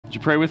Would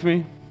you pray with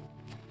me?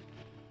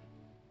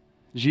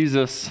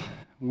 Jesus,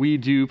 we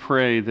do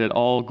pray that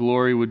all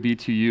glory would be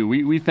to you.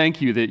 We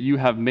thank you that you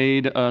have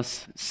made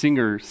us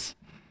singers,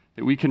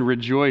 that we can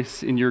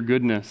rejoice in your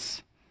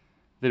goodness,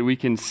 that we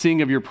can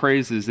sing of your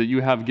praises, that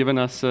you have given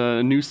us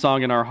a new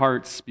song in our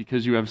hearts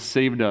because you have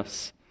saved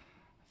us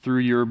through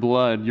your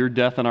blood, your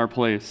death in our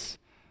place.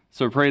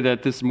 So I pray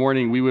that this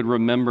morning we would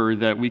remember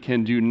that we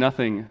can do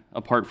nothing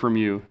apart from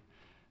you,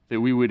 that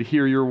we would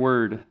hear your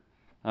word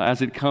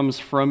as it comes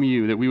from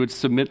you, that we would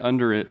submit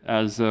under it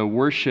as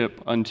worship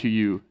unto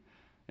you,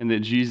 and that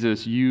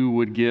Jesus, you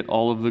would get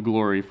all of the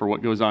glory for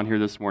what goes on here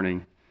this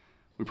morning.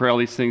 We pray all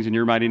these things in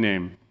your mighty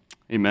name.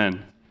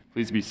 Amen.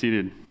 Please be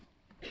seated.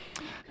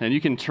 And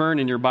you can turn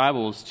in your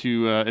Bibles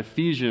to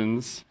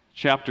Ephesians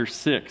chapter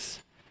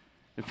 6.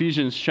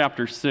 Ephesians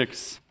chapter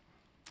 6.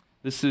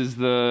 This is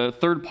the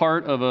third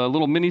part of a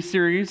little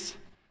mini-series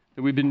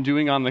that we've been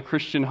doing on the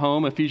Christian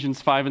home,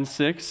 Ephesians 5 and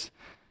 6.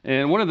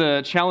 And one of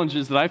the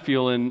challenges that I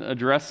feel in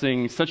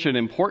addressing such an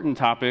important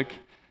topic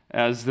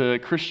as the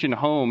Christian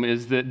home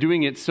is that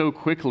doing it so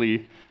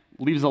quickly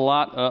leaves a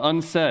lot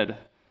unsaid.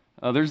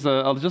 There's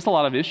just a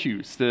lot of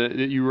issues that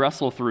you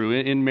wrestle through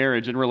in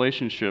marriage and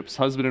relationships,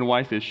 husband and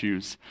wife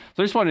issues.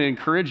 So I just want to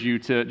encourage you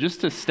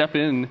to step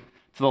in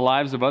to the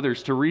lives of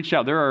others, to reach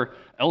out. There are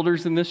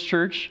elders in this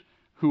church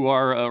who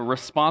are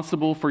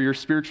responsible for your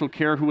spiritual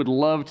care, who would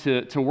love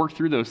to work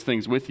through those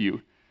things with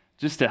you,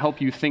 just to help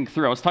you think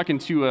through. I was talking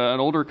to an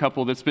older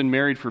couple that's been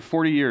married for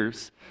 40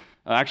 years,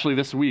 actually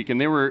this week,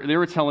 and they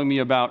were telling me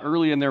about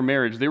early in their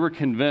marriage, they were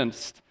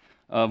convinced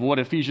of what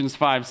Ephesians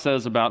 5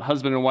 says about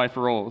husband and wife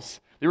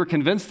roles. They were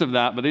convinced of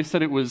that, but they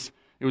said it was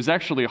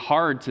actually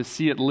hard to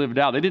see it lived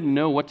out. They didn't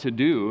know what to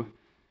do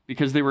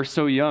because they were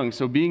so young.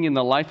 So being in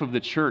the life of the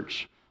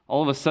church,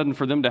 all of a sudden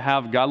for them to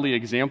have godly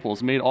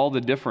examples made all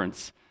the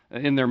difference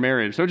in their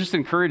marriage. So I just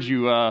encourage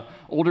you,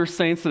 older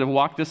saints that have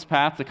walked this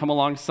path, to come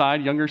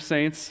alongside younger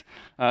saints.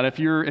 If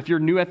you're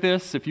new at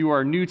this, if you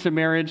are new to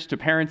marriage, to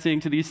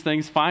parenting, to these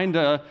things, find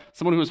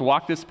someone who has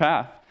walked this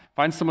path.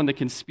 Find someone that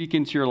can speak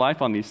into your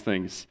life on these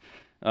things.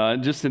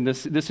 Just in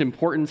this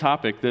important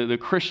topic, the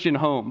Christian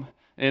home.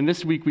 And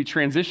this week we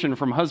transition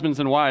from husbands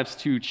and wives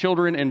to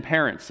children and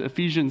parents.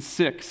 Ephesians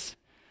 6.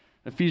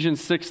 Ephesians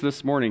 6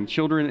 this morning,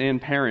 children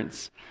and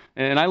parents.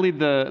 And I lead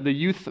the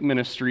youth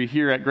ministry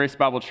here at Grace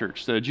Bible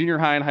Church, the junior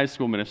high and high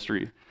school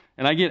ministry.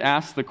 And I get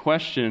asked the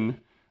question,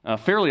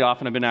 fairly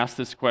often I've been asked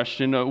this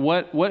question,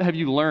 what have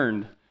you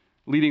learned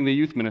leading the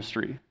youth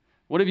ministry?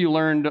 What have you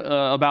learned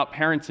about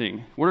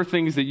parenting? What are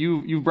things that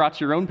you've brought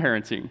to your own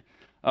parenting?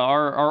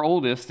 Our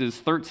oldest is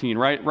 13,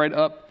 right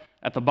up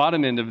at the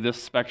bottom end of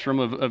this spectrum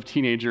of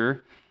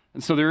teenager.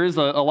 And so there is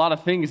a lot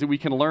of things that we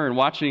can learn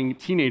watching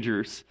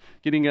teenagers,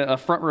 getting a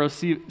front row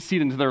seat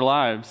into their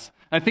lives.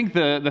 I think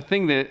the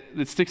thing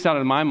that sticks out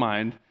in my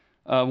mind,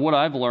 what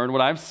I've learned,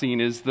 what I've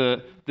seen, is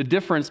the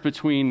difference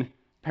between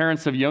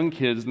parents of young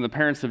kids and the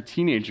parents of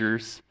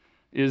teenagers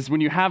is when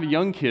you have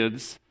young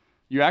kids,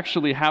 you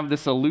actually have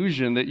this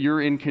illusion that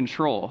you're in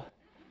control.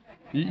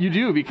 You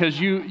do, because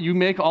you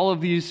make all of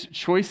these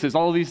choices,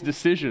 all of these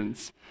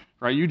decisions,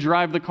 right? You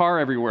drive the car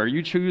everywhere.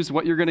 You choose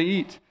what you're going to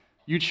eat.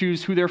 You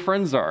choose who their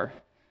friends are.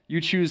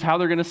 You choose how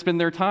they're going to spend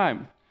their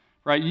time.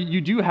 Right? You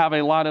do have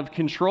a lot of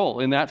control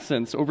in that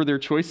sense over their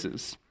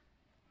choices.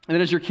 And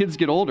then as your kids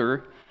get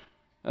older,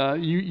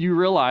 you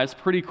realize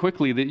pretty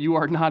quickly that you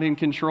are not in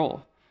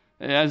control.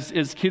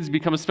 As kids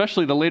become,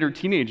 especially the later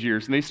teenage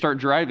years, and they start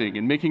driving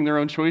and making their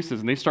own choices,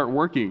 and they start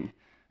working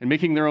and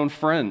making their own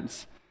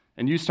friends,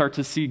 and you start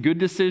to see good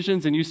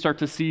decisions and you start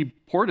to see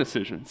poor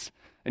decisions,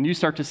 and you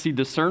start to see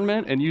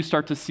discernment and you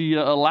start to see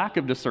a lack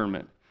of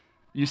discernment.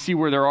 You see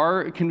where there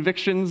are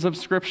convictions of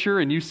Scripture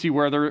and you see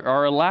where there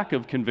are a lack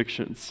of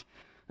convictions.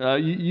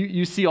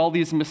 You see all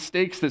these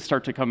mistakes that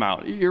start to come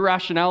out.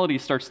 Irrationality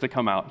starts to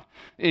come out.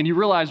 And you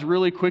realize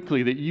really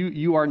quickly that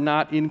you are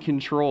not in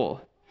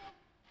control.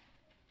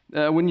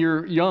 When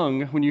you're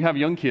young, when you have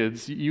young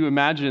kids, you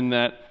imagine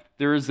that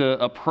there is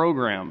a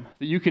program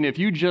that you can, if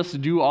you just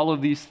do all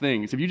of these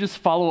things, if you just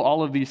follow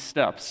all of these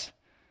steps,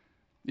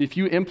 if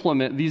you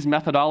implement these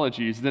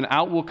methodologies, then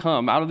out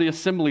of the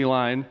assembly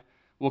line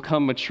will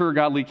come mature,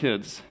 godly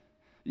kids.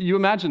 You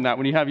imagine that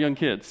when you have young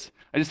kids.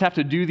 I just have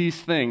to do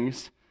these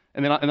things,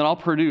 and then I'll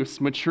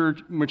produce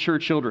mature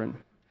children.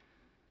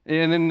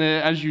 And then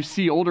as you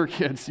see older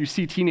kids, you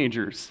see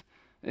teenagers.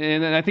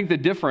 And then I think the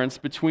difference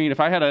between, if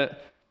I had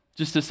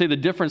just to say the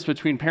difference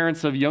between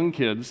parents of young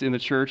kids in the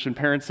church and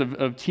parents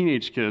of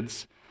teenage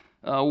kids,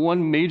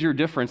 one major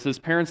difference is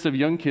parents of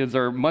young kids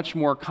are much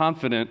more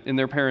confident in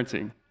their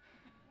parenting,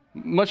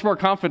 much more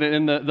confident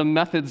in the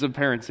methods of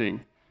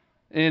parenting.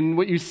 And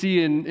what you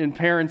see in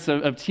parents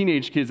of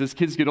teenage kids, as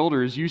kids get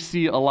older, is you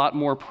see a lot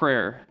more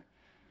prayer.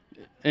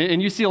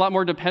 And you see a lot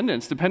more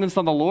dependence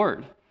on the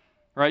Lord,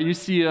 right? You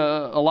see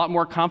a lot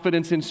more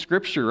confidence in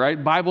Scripture,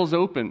 right? Bible's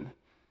open,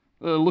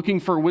 looking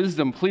for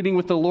wisdom, pleading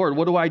with the Lord.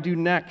 What do I do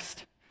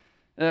next?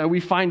 We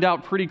find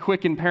out pretty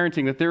quick in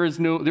parenting that there's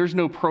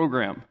no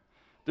program.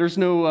 There's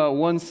no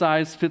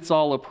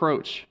one-size-fits-all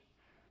approach.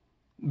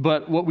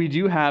 But what we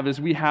do have is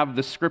we have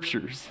the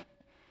Scriptures,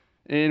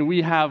 and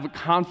we have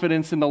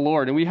confidence in the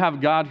Lord, and we have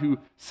God who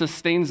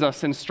sustains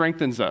us and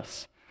strengthens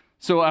us.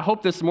 So I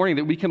hope this morning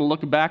that we can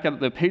look back at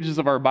the pages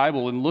of our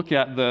Bible and look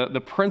at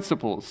the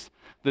principles,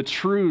 the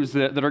truths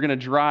that are going to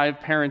drive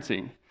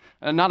parenting.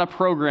 Not a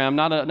program,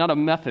 not a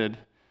method,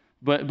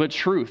 but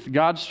truth,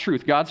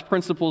 God's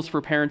principles for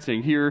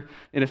parenting here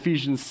in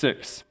Ephesians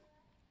 6.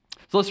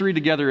 So let's read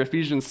together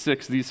Ephesians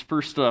 6, these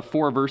first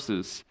 4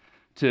 verses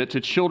to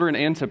children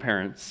and to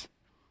parents.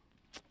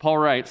 Paul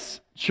writes,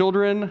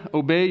 "Children,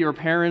 obey your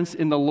parents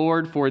in the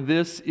Lord, for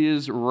this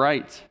is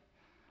right.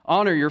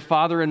 Honor your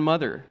father and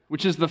mother,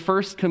 which is the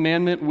first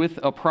commandment with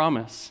a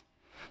promise,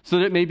 so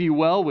that it may be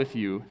well with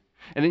you,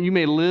 and that you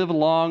may live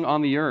long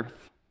on the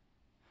earth.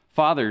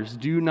 Fathers,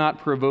 do not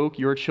provoke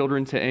your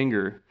children to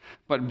anger,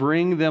 but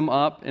bring them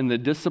up in the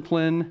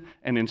discipline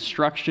and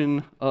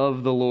instruction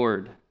of the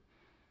Lord."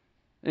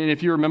 And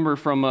if you remember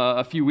from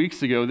a few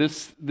weeks ago,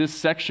 this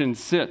section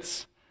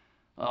sits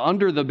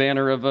under the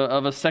banner of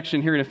a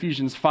section here in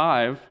Ephesians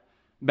 5,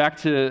 back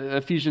to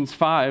Ephesians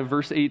 5,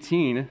 verse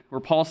 18,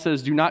 where Paul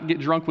says, "Do not get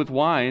drunk with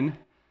wine,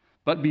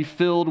 but be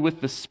filled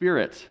with the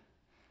Spirit."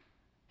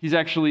 He's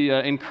actually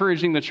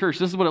encouraging the church.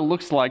 This is what it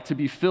looks like to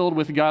be filled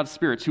with God's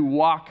Spirit, to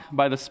walk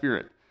by the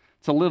Spirit,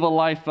 to live a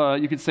life,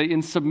 you could say,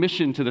 in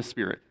submission to the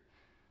Spirit.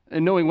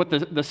 And knowing what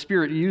the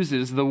Spirit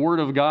uses, the Word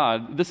of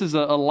God, this is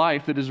a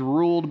life that is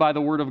ruled by the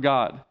Word of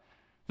God.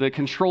 The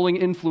controlling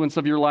influence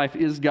of your life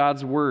is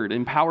God's Word,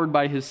 empowered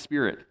by His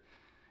Spirit.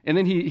 And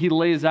then he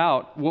lays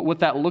out what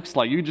that looks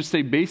like. You could just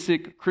say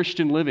basic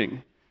Christian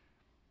living.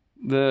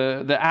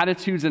 The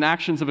attitudes and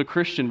actions of a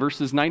Christian,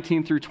 verses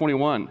 19 through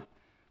 21.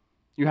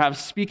 You have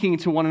speaking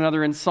to one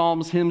another in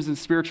psalms, hymns, and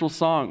spiritual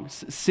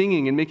songs,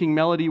 singing and making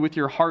melody with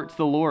your heart to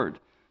the Lord.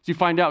 So you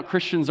find out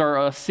Christians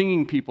are a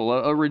singing people,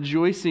 a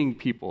rejoicing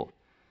people.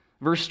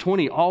 Verse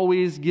 20,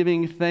 always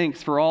giving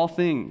thanks for all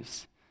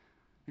things.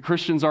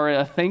 Christians are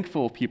a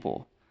thankful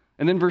people.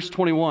 And then verse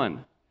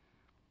 21,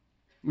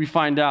 we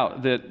find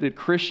out that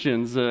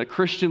Christians,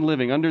 Christian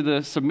living under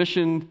the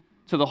submission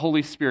to the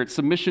Holy Spirit,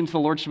 submission to the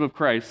Lordship of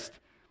Christ,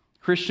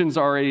 Christians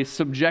are a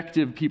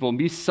subjective people.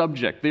 Be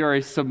subject. They are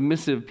a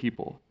submissive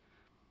people.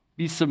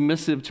 Be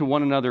submissive to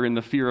one another in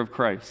the fear of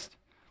Christ.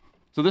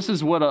 So this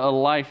is what a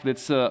life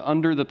that's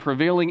under the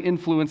prevailing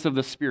influence of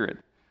the Spirit,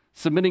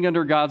 submitting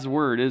under God's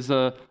Word, is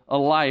a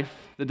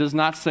life that does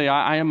not say,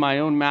 I am my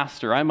own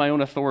master, I am my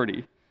own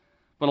authority,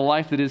 but a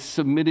life that is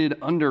submitted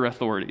under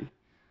authority.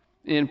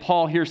 And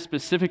Paul here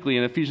specifically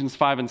in Ephesians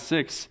 5 and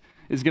 6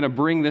 is going to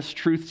bring this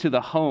truth to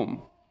the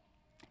home.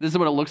 This is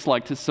what it looks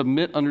like to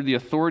submit under the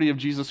authority of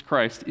Jesus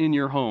Christ in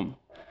your home.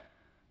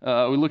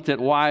 We looked at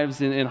wives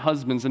and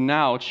husbands, and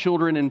now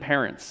children and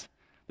parents.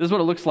 This is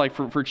what it looks like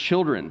for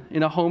children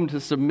in a home to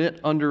submit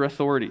under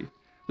authority.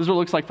 This is what it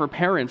looks like for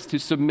parents to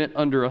submit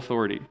under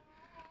authority.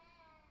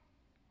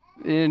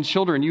 In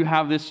children, you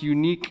have this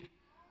unique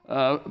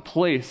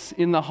place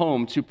in the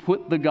home to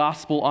put the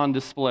gospel on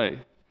display.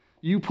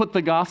 You put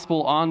the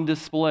gospel on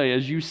display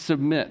as you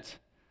submit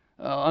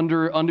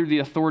under the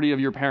authority of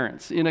your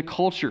parents in a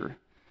culture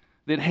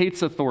that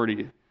hates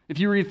authority. If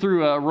you read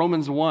through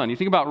Romans 1, you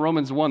think about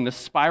Romans 1, the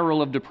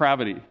spiral of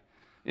depravity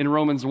in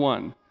Romans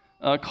 1,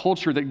 a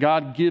culture that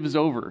God gives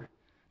over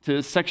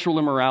to sexual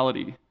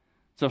immorality,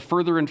 to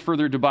further and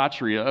further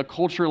debauchery, a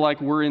culture like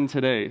we're in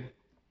today.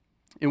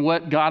 And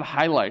what God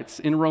highlights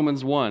in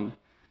Romans 1,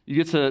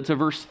 you get to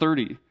verse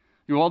 30,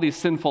 you have all these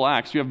sinful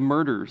acts, you have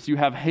murders, you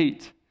have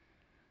hate.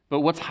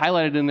 But what's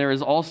highlighted in there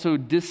is also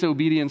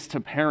disobedience to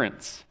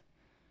parents.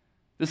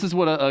 This is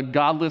what a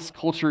godless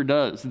culture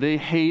does. They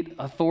hate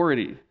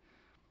authority.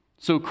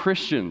 So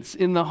Christians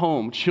in the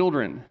home,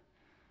 children,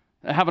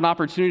 have an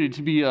opportunity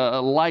to be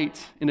a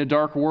light in a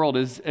dark world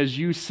as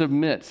you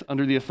submit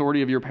under the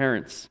authority of your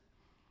parents.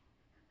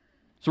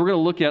 So we're going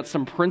to look at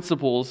some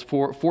principles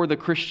for the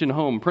Christian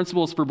home,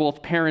 principles for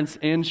both parents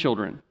and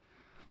children.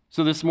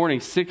 So this morning,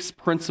 6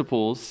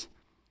 principles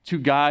to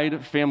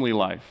guide family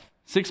life.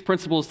 6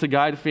 principles to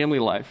guide family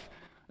life.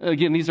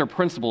 Again, these are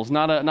principles,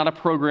 not a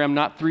program,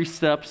 not 3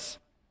 steps,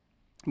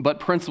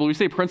 but principles. We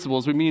say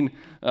principles, we mean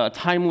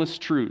timeless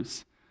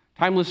truths.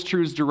 Timeless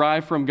truths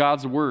derived from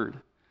God's Word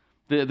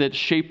that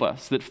shape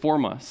us, that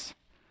form us.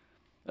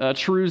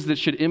 Truths that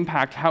should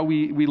impact how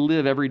we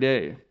live every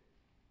day.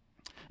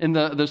 And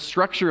the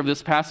structure of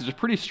this passage is a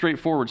pretty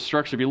straightforward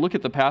structure. If you look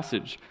at the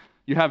passage,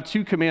 you have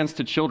 2 commands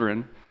to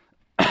children.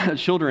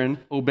 Children,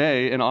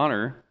 obey and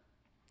honor,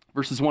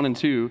 verses 1 and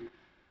 2.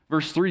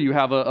 Verse 3, you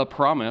have a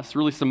promise,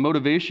 really some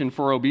motivation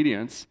for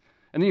obedience.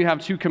 And then you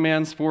have 2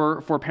 commands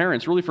for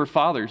parents, really for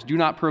fathers. Do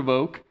not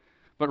provoke,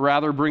 but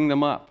rather bring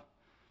them up.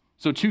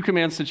 So 2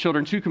 commands to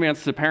children, 2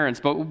 commands to parents.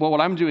 But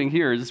what I'm doing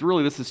here is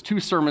really this is 2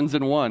 sermons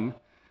in one,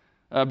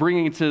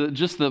 bringing it to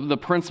just the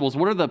principles.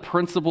 What are the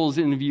principles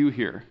in view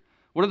here?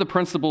 What are the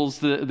principles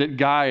that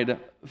guide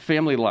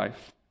family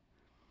life?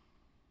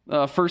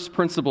 First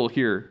principle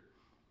here,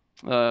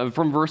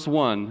 from verse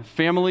 1,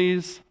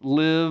 families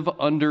live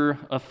under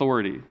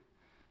authority.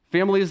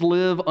 Families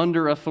live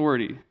under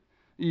authority.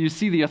 You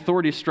see the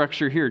authority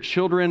structure here.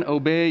 Children,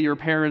 obey your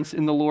parents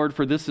in the Lord,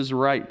 for this is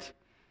right.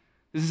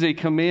 This is a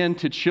command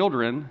to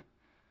children,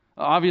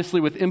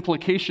 obviously with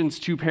implications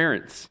to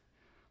parents.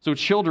 So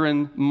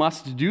children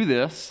must do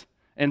this,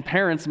 and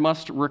parents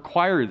must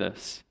require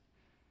this.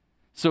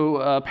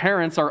 So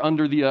parents are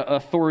under the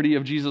authority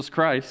of Jesus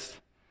Christ,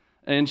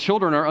 and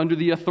children are under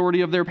the authority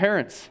of their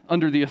parents,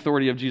 under the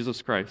authority of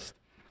Jesus Christ.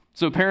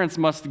 So parents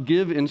must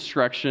give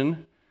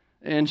instruction,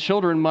 and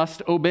children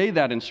must obey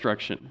that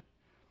instruction.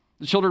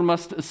 The children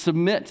must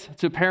submit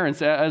to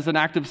parents as an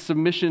act of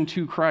submission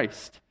to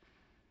Christ.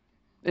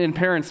 And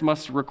parents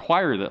must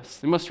require this.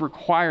 They must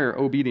require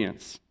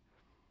obedience.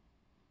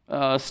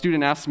 A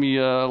student asked me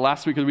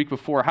last week or the week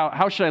before,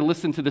 how should I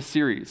listen to this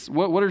series?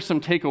 What are some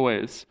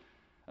takeaways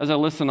as I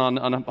listen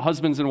on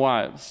husbands and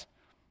wives?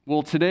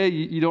 Well, today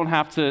you don't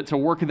have to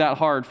work that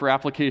hard for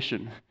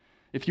application.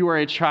 If you are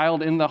a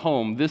child in the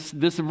home, this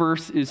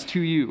verse is to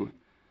you.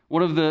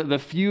 One of the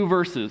few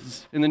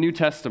verses in the New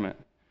Testament.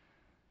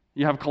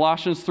 You have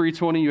Colossians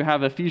 3:20, you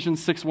have Ephesians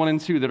 6:1 and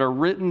 2 that are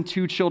written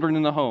to children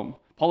in the home.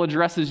 Paul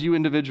addresses you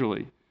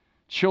individually.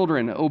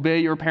 Children, obey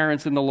your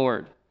parents in the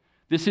Lord.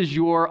 This is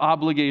your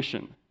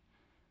obligation.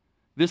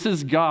 This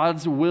is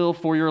God's will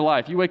for your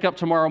life. You wake up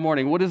tomorrow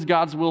morning, what is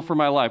God's will for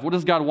my life? What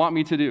does God want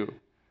me to do?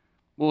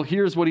 Well,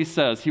 here's what he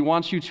says. He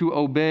wants you to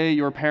obey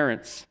your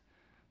parents.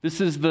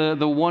 This is the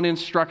one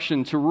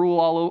instruction to rule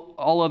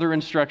all other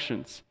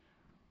instructions.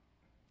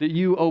 That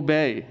you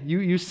obey.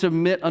 You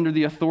submit under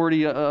the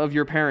authority of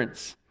your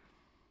parents.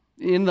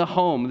 In the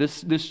home,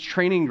 this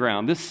training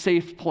ground, this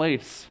safe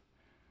place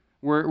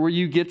where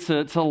you get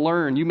to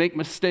learn. You make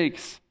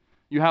mistakes.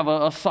 You have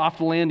a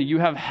soft landing. You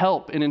have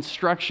help and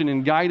instruction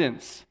and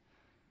guidance.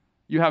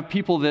 You have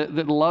people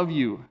that love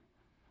you,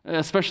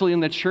 especially in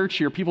the church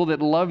here, people that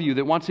love you,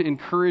 that want to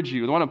encourage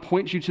you, that want to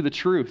point you to the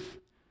truth.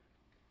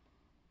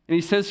 And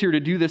he says here to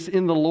do this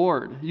in the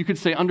Lord. You could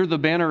say under the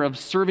banner of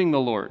serving the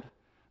Lord,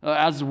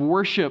 as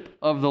worship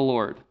of the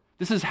Lord.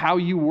 This is how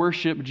you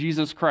worship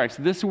Jesus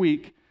Christ. This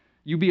week,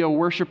 you be a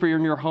worshiper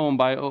in your home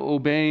by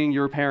obeying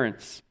your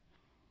parents.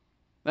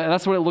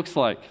 That's what it looks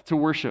like to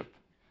worship.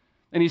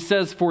 And he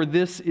says, for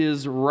this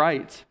is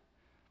right.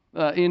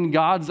 In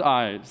God's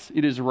eyes,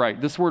 it is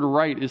right. This word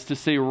right is to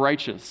say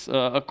righteous,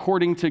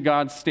 according to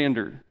God's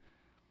standard.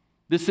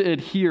 This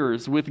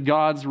adheres with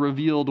God's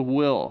revealed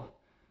will.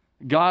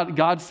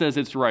 God says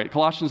it's right.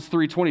 Colossians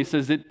 3:20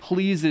 says it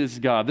pleases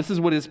God. This is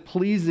what is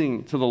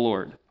pleasing to the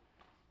Lord.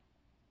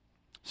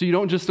 So you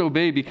don't just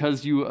obey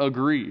because you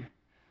agree.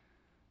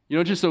 You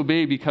don't just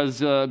obey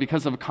because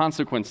of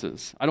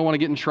consequences. I don't want to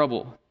get in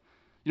trouble.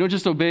 You don't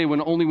just obey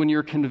only when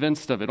you're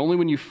convinced of it, only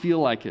when you feel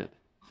like it.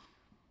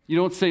 You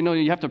don't say, no,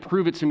 you have to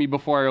prove it to me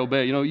before I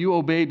obey. You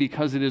obey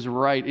because it is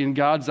right. In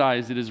God's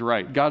eyes, it is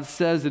right. God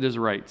says it is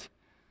right.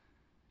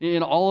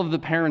 And all of the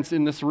parents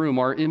in this room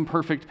are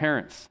imperfect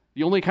parents.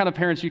 The only kind of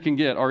parents you can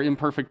get are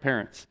imperfect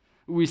parents.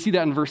 We see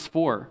that in verse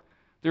 4.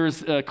 There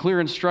is a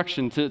clear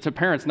instruction to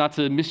parents not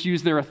to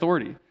misuse their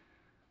authority.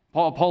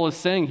 Paul is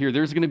saying here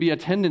there's going to be a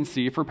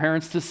tendency for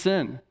parents to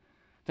sin,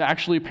 to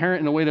actually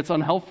parent in a way that's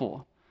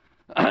unhelpful.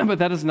 But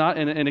that is not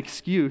an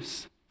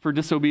excuse for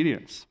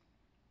disobedience.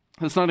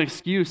 It's not an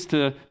excuse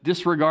to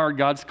disregard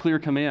God's clear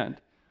command.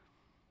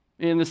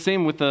 And the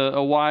same with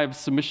a wife's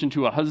submission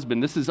to a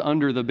husband. This is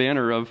under the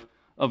banner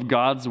of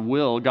God's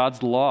will,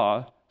 God's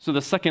law. So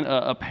the second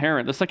a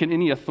parent, the second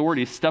any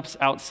authority steps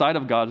outside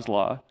of God's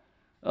law,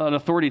 an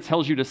authority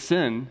tells you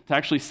to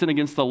actually sin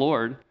against the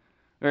Lord,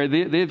 or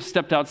they've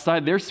stepped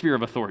outside their sphere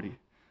of authority.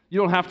 You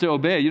don't have to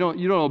obey. You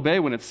don't obey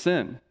when it's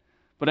sin.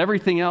 But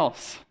everything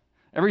else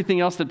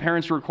that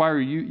parents require,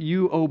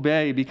 you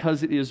obey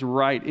because it is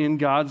right. In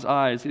God's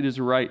eyes, it is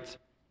right.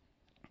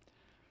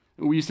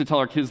 We used to tell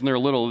our kids when they were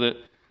little that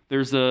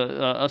there's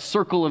a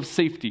circle of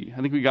safety. I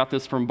think we got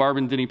this from Barb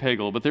and Denny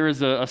Pagel, but there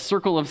is a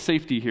circle of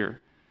safety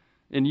here.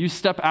 And you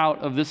step out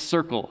of this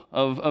circle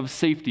of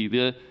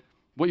safety,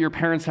 what your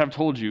parents have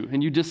told you,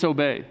 and you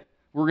disobey.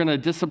 We're going to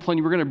discipline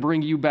you. We're going to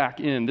bring you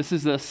back in. This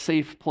is a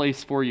safe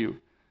place for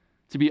you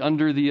to be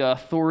under the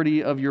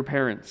authority of your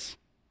parents.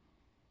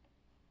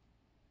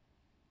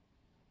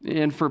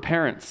 And for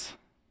parents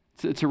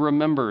to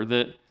remember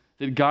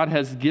that God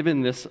has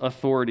given this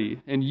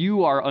authority, and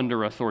you are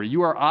under authority.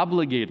 You are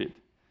obligated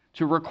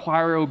to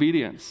require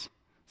obedience.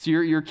 So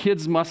your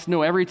kids must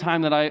know every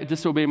time that I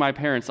disobey my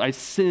parents, I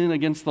sin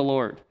against the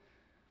Lord.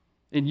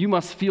 And you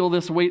must feel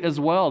this weight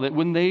as well, that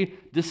when they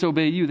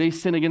disobey you, they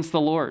sin against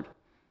the Lord.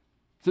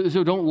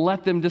 So don't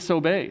let them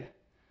disobey.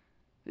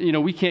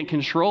 We can't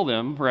control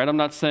them, right? I'm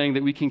not saying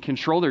that we can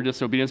control their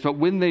disobedience, but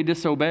when they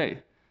disobey,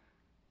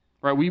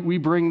 right, we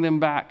bring them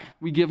back.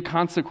 We give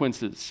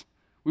consequences.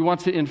 We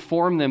want to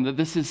inform them that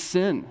this is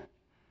sin.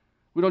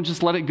 We don't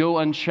just let it go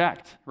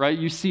unchecked, right?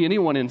 You see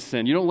anyone in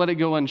sin, you don't let it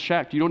go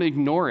unchecked. You don't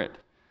ignore it.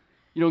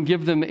 You don't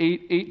give them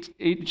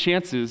eight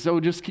chances. Oh,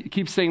 just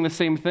keep saying the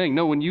same thing.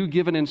 No, when you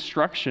give an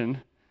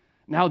instruction,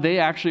 now they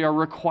actually are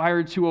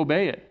required to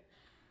obey it.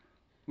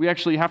 We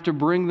actually have to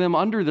bring them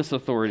under this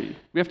authority.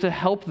 We have to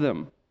help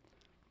them.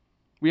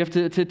 We have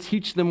to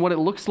teach them what it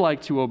looks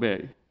like to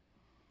obey.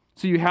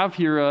 So you have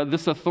here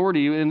this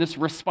authority and this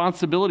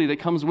responsibility that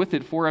comes with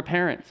it for a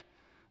parent,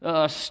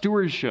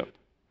 stewardship.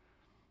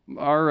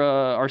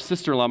 Our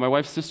sister-in-law, my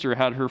wife's sister,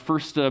 had her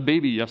first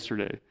baby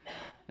yesterday.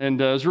 And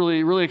it was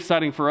really, really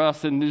exciting for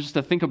us. And just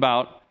to think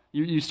about,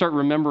 you start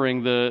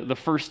remembering the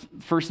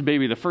first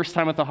baby, the first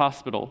time at the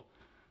hospital,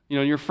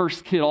 your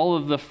first kid, all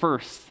of the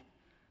firsts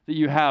that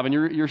you have. And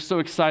you're so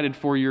excited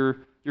for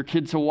your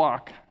kid to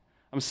walk.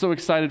 I'm so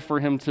excited for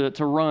him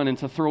to run and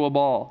to throw a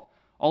ball.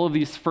 All of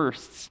these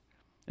firsts.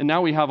 And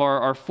now we have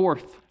our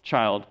fourth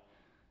child.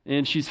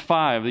 And she's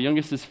 5. The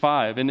youngest is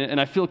 5.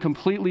 And I feel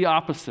completely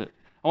opposite.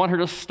 I want her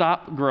to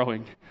stop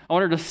growing. I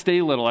want her to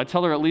stay little. I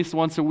tell her at least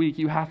once a week,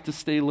 you have to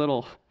stay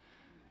little.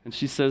 And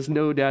she says,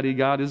 no, Daddy,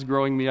 God is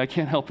growing me. I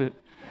can't help it.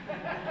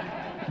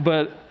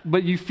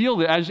 But you feel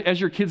that as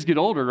your kids get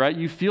older, right?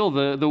 You feel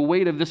the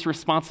weight of this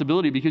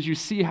responsibility because you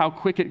see how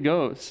quick it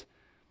goes.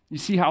 You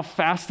see how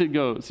fast it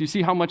goes. You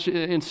see how much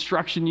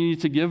instruction you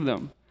need to give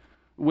them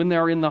when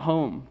they're in the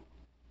home.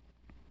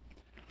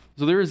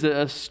 So there is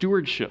a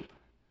stewardship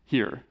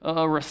here,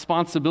 a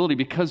responsibility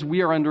because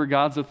we are under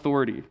God's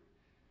authority.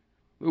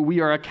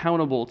 We are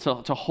accountable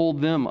to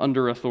hold them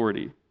under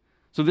authority.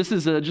 So this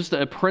is just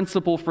a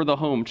principle for the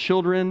home.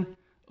 Children,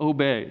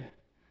 obey.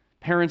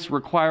 Parents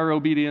require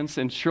obedience,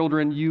 and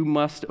children, you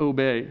must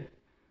obey.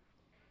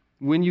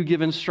 When you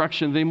give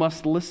instruction, they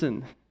must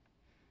listen.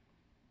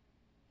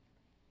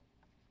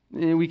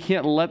 And we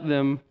can't let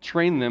them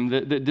train them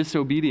that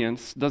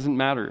disobedience doesn't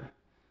matter.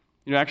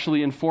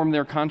 Actually inform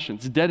their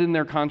conscience, deaden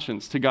their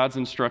conscience to God's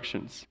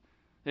instructions.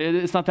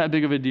 It's not that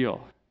big of a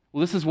deal.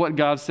 Well, this is what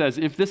God says.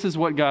 If this is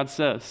what God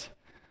says,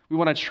 we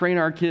want to train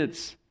our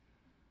kids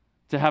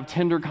to have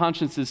tender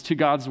consciences to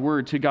God's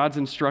word, to God's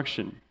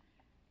instruction.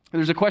 And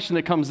there's a question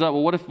that comes up,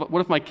 well,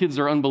 what if my kids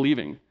are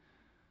unbelieving?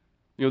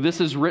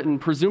 This is written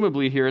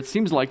presumably here, it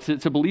seems like,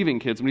 to believing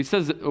kids. When he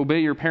says, obey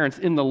your parents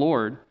in the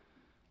Lord,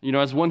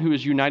 as one who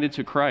is united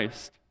to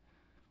Christ,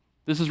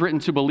 this is written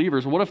to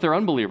believers. What if they're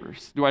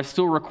unbelievers? Do I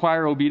still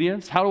require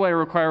obedience? How do I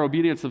require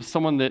obedience of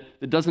someone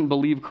that doesn't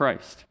believe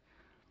Christ?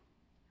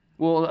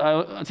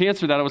 Well, to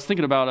answer that, I was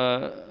thinking about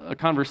a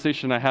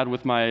conversation I had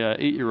with my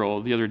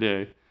 8-year-old the other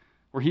day,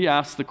 where he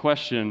asked the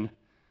question,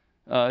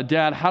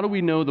 Dad, how do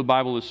we know the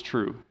Bible is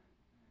true?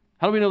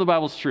 How do we know the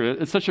Bible's true?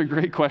 It's such a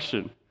great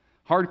question.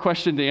 Hard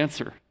question to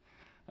answer.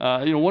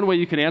 One way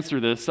you can answer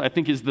this, I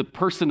think, is the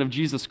person of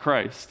Jesus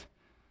Christ.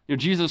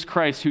 Jesus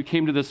Christ, who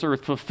came to this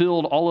earth,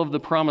 fulfilled all of the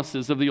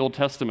promises of the Old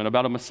Testament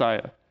about a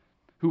Messiah,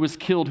 who was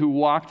killed, who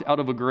walked out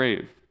of a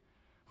grave,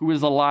 who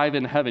is alive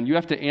in heaven. You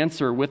have to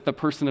answer with the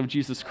person of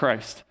Jesus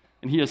Christ,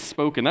 and he has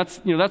spoken. That's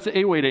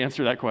a way to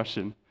answer that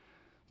question.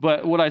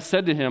 But what I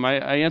said to him, I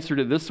answered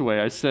it this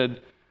way. I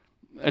said,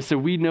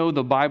 we know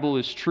the Bible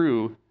is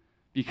true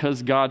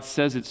because God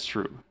says it's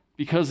true,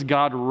 because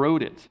God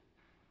wrote it.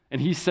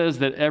 And he says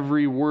that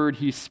every word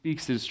he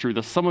speaks is true.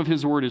 The sum of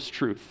his word is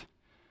truth.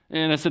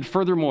 And I said,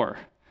 furthermore,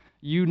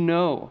 you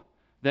know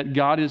that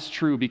God is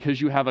true because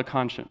you have a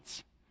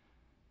conscience.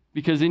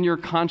 Because in your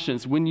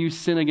conscience, when you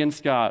sin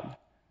against God,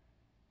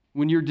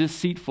 when you're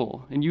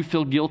deceitful and you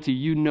feel guilty,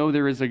 you know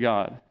there is a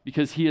God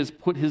because he has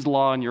put his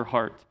law in your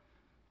heart.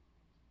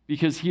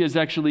 Because he has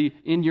actually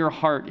in your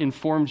heart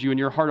informed you, in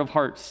your heart of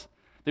hearts,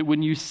 that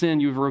when you sin,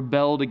 you've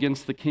rebelled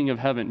against the King of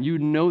heaven. You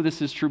know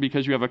this is true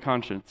because you have a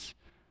conscience.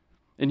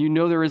 And you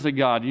know there is a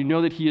God. You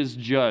know that he is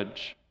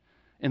judge.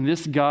 And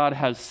this God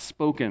has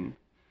spoken.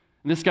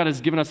 And this God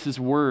has given us his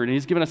word. And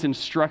he's given us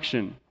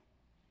instruction.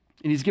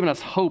 And he's given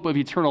us hope of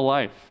eternal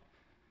life.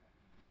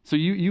 So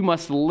you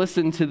must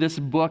listen to this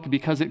book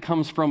because it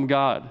comes from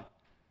God.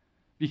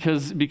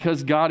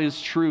 Because God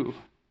is true.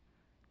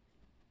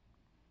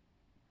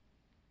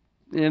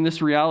 And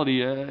this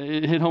reality,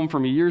 it hit home for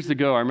me years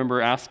ago. I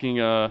remember asking,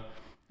 I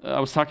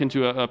was talking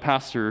to a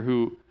pastor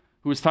who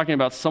was talking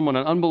about someone,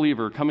 an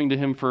unbeliever, coming to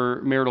him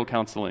for marital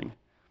counseling.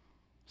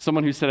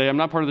 Someone who said, hey, I'm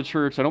not part of the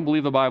church, I don't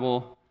believe the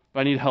Bible,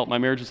 but I need help, my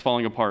marriage is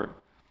falling apart.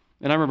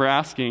 And I remember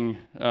asking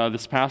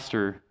this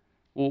pastor,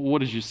 well, what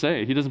did you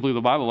say? He doesn't believe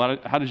the Bible,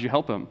 how did you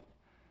help him?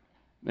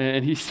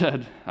 And he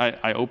said,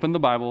 I opened the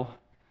Bible,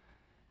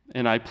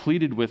 and I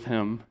pleaded with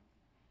him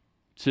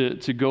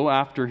to go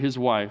after his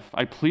wife.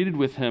 I pleaded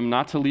with him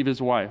not to leave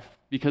his wife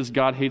because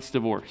God hates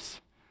divorce.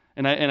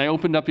 And I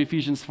opened up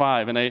Ephesians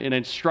 5, and I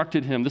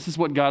instructed him, this is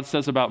what God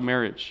says about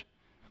marriage.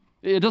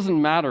 It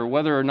doesn't matter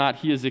whether or not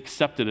he has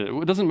accepted it.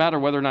 It doesn't matter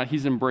whether or not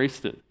he's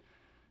embraced it.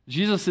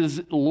 Jesus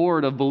is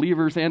Lord of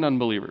believers and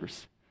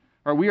unbelievers.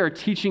 Or we are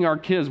teaching our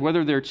kids,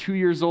 whether they're 2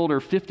 years old or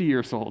 50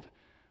 years old,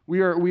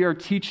 we are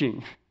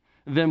teaching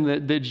them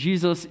that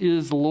Jesus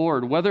is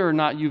Lord, whether or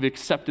not you've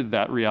accepted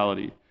that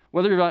reality,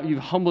 whether or not you've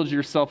humbled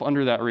yourself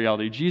under that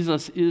reality.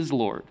 Jesus is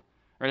Lord.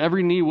 Right?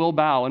 Every knee will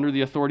bow under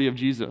the authority of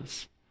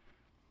Jesus.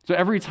 So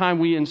every time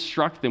we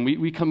instruct them,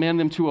 we command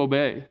them to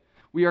obey.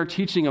 We are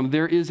teaching them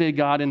there is a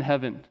God in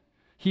heaven.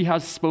 He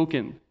has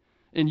spoken,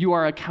 and you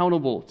are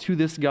accountable to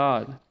this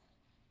God.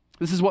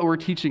 This is what we're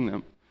teaching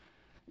them.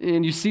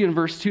 And you see in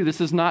verse 2,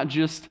 this is not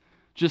just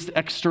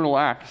external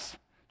acts,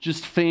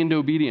 just feigned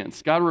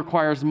obedience. God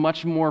requires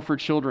much more for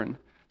children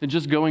than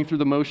just going through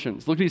the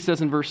motions. Look what he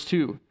says in verse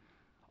 2.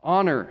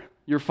 Honor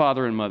your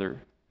father and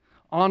mother.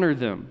 Honor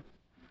them.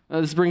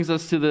 This brings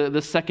us to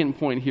the second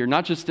point here,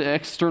 not just the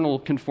external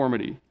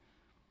conformity,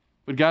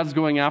 but God's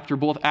going after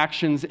both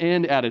actions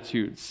and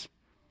attitudes.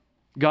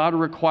 God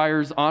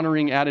requires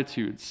honoring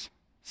attitudes.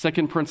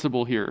 Second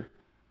principle here,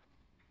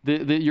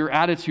 that your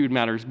attitude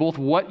matters, both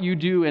what you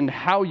do and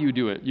how you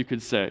do it, you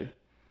could say.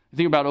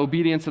 Think about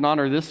obedience and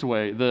honor this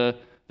way, the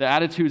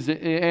attitudes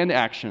and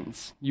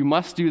actions. You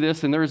must do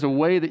this, and there is a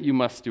way that you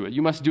must do it.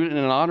 You must do it in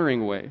an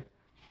honoring way.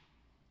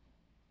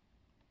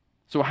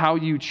 So how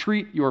you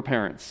treat your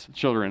parents,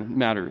 children,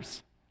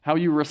 matters. How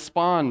you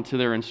respond to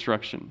their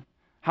instruction.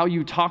 How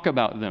you talk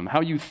about them. How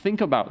you think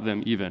about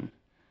them even.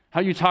 How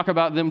you talk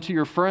about them to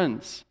your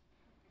friends.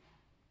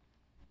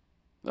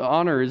 The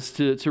honor is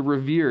to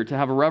revere, to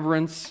have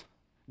reverence,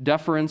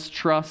 deference,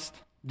 trust,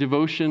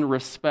 devotion,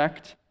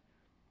 respect.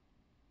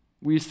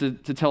 We used to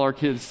tell our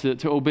kids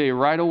to obey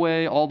right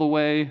away, all the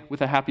way,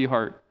 with a happy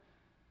heart.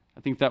 I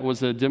think that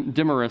was a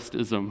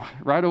Demoristism.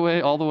 Right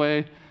away, all the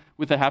way,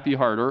 with a happy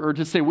heart. Or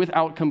to say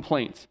without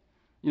complaint.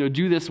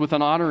 Do this with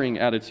an honoring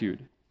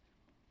attitude.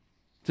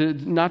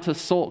 Not to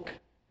sulk.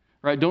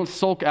 Right? Don't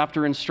sulk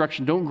after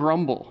instruction. Don't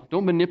grumble.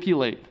 Don't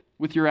manipulate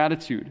with your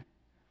attitude.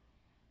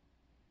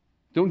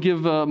 Don't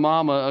give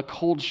mom a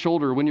cold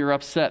shoulder when you're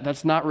upset.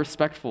 That's not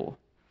respectful.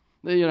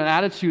 An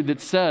attitude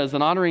that says,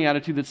 an honoring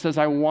attitude that says,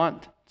 I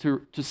want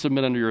to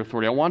submit under your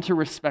authority. I want to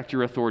respect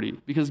your authority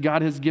because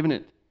God has given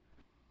it.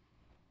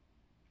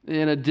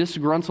 And a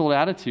disgruntled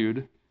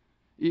attitude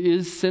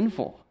is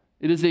sinful.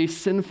 It is a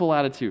sinful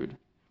attitude,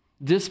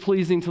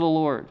 displeasing to the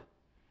Lord.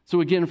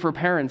 So again, for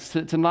parents,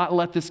 to not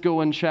let this go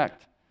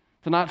unchecked.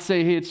 To not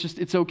say, hey,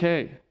 it's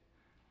okay.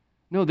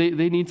 No,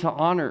 they need to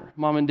honor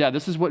mom and dad.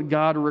 This is what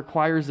God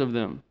requires of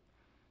them.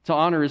 To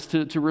honor is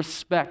to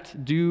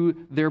respect,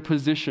 do their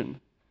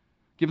position.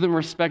 Give them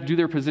respect, do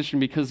their position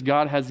because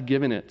God has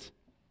given it.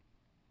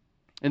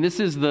 And this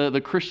is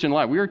the Christian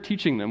life. We are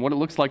teaching them what it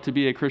looks like to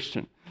be a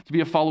Christian, to be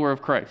a follower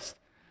of Christ.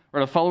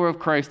 Right? A follower of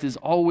Christ is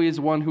always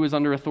one who is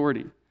under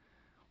authority.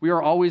 We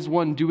are always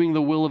one doing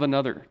the will of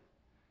another.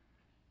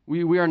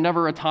 We are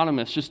never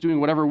autonomous, just doing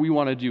whatever we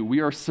want to do. We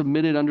are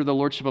submitted under the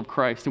lordship of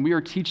Christ, and we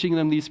are teaching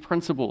them these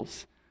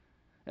principles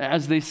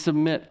as they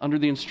submit under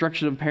the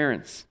instruction of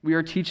parents. We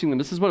are teaching them.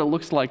 This is what it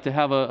looks like to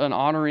have an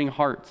honoring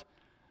heart.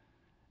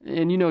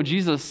 And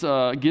Jesus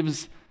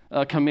gives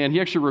a command. He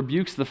actually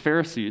rebukes the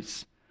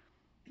Pharisees.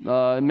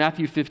 In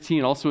Matthew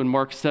 15, also in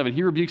Mark 7,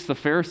 he rebukes the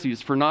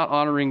Pharisees for not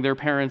honoring their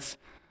parents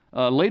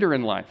later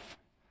in life.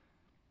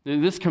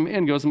 This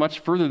command goes much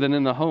further than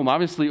in the home.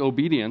 Obviously,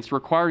 obedience,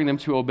 requiring them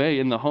to obey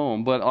in the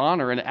home, but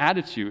honor, an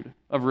attitude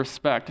of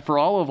respect for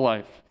all of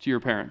life to your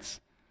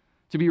parents.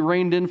 To be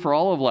reined in for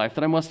all of life,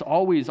 that I must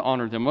always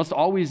honor them, must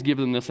always give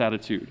them this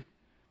attitude,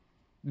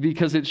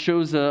 because it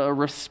shows a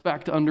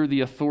respect under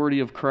the authority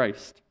of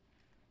Christ.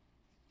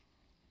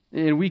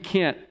 And we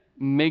can't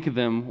make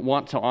them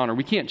want to honor.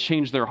 We can't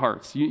change their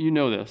hearts. You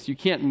know this. You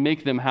can't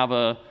make them have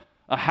a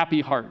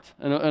happy heart,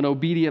 an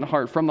obedient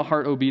heart, from the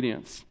heart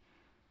obedience.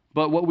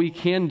 But what we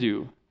can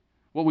do,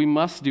 what we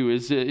must do,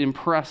 is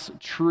impress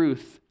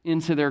truth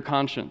into their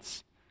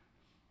conscience.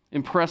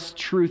 Impress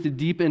truth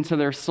deep into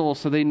their soul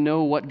so they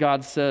know what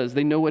God says.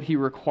 They know what He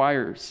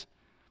requires.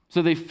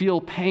 So they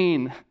feel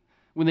pain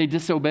when they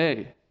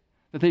disobey,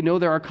 that they know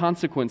there are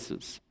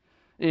consequences.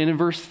 And in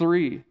verse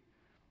 3,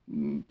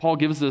 Paul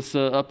gives us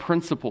a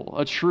principle,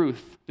 a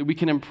truth that we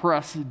can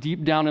impress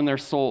deep down in their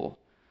soul.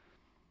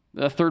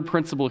 The third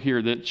principle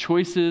here, that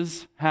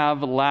choices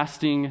have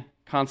lasting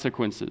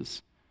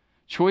consequences.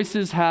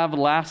 Choices have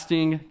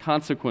lasting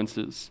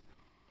consequences.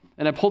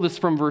 And I pull this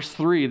from verse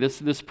 3,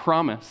 this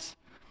promise.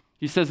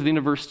 He says at the end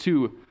of verse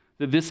 2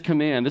 that this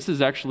command, this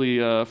is actually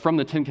from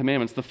the Ten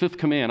Commandments, the fifth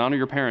command, honor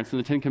your parents in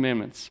the Ten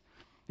Commandments.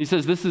 He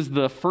says this is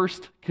the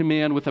first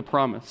command with a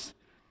promise.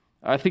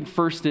 I think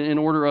first in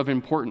order of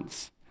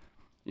importance.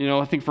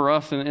 I think for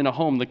us in a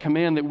home, the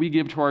command that we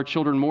give to our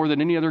children more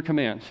than any other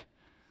command.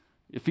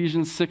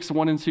 Ephesians 6,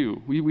 1 and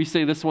 2. We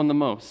say this one the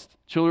most.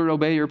 Children,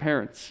 obey your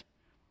parents.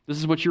 This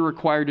is what you're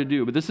required to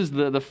do. But this is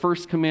the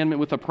first commandment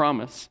with a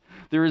promise.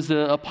 There is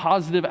a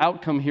positive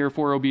outcome here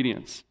for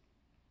obedience.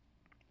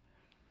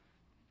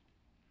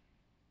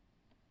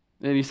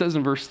 And he says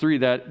in verse 3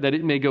 that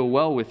it may go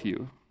well with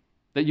you,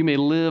 that you may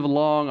live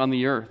long on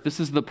the earth. This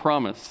is the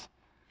promise.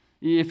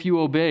 If you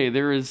obey,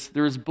 there is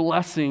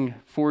blessing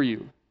for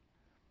you.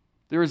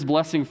 There is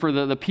blessing for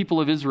the people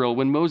of Israel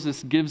when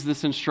Moses gives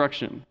this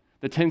instruction,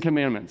 the Ten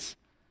Commandments.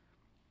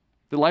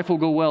 That life will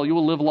go well, you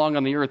will live long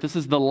on the earth. This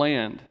is the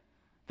land.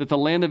 That the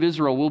land of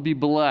Israel will be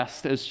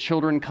blessed as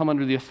children come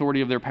under the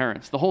authority of their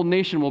parents. The whole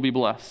nation will be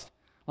blessed.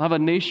 We'll have a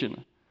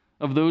nation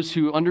of those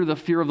who, under the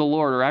fear of the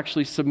Lord, are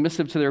actually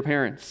submissive to their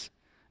parents.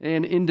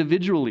 And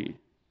individually,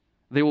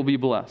 they will be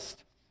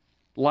blessed.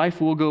 Life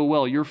will go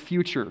well. Your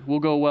future will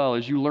go well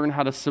as you learn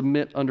how to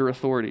submit under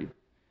authority.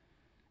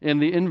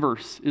 And the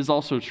inverse is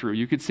also true.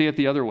 You could say it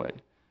the other way.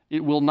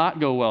 It will not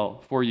go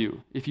well for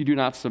you if you do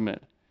not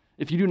submit.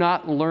 If you do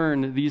not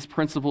learn these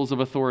principles of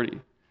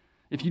authority.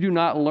 if you do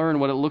not learn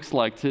what it looks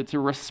like to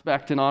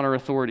respect and honor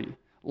authority,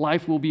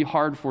 life will be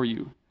hard for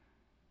you.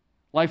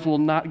 Life will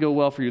not go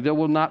well for you. There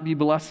will not be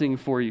blessing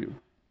for you.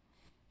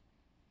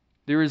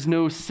 There is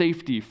no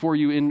safety for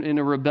you in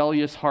a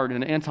rebellious heart,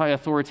 an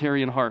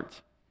anti-authoritarian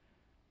heart.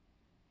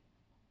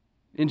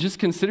 And just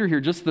consider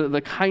here just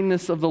the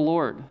kindness of the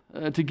Lord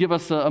to give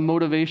us a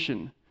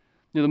motivation.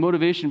 The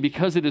motivation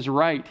because it is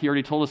right, he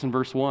already told us in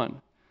verse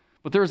 1.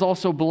 But there is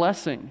also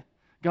blessing.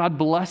 God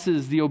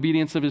blesses the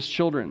obedience of his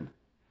children.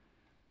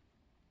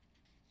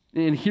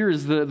 And here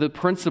is the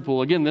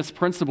principle, again, this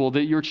principle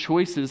that your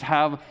choices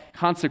have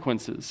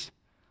consequences.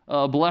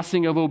 A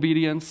blessing of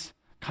obedience,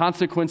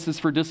 consequences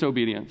for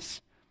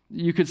disobedience.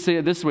 You could say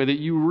it this way, that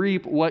you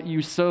reap what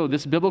you sow,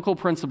 this biblical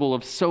principle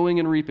of sowing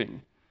and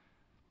reaping.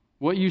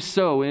 What you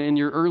sow in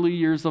your early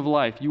years of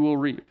life, you will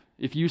reap.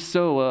 If you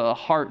sow a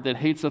heart that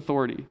hates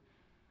authority,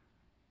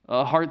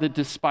 a heart that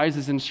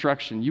despises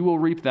instruction, you will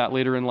reap that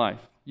later in life.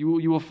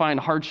 You will find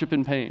hardship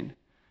and pain.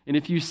 And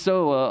if you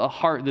sow a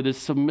heart that is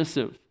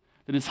submissive,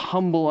 that is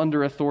humble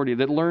under authority,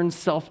 that learns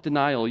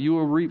self-denial, you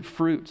will reap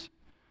fruit.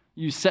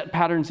 You set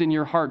patterns in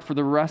your heart for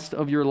the rest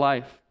of your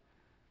life.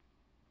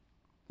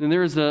 And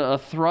there is a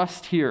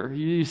thrust here,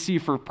 you see,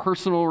 for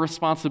personal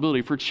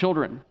responsibility, for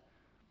children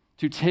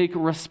to take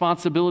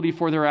responsibility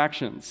for their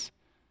actions.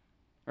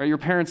 Right? Your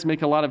parents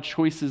make a lot of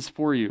choices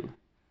for you,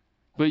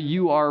 but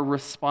you are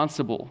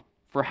responsible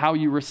for how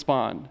you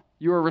respond.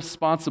 You are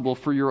responsible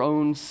for your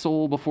own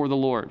soul before the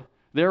Lord.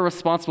 They're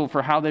responsible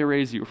for how they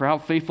raise you, for how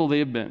faithful they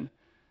have been.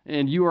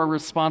 And you are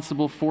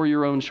responsible for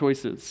your own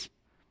choices.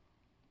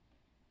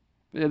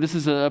 This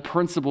is a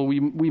principle we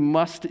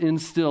must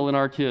instill in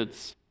our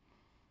kids.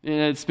 And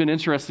it's been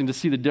interesting to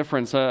see the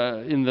difference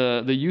in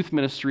the youth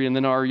ministry and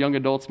then our young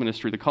adults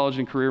ministry, the college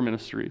and career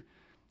ministry.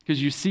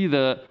 Because you see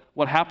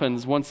what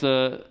happens once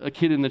a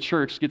kid in the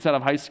church gets out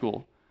of high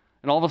school,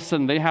 and all of a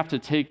sudden they have to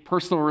take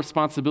personal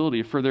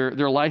responsibility for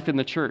their life in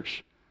the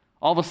church.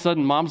 All of a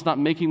sudden, mom's not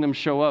making them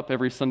show up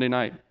every Sunday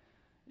night.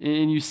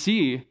 And you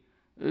see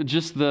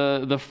just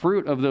the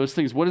fruit of those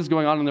things. What is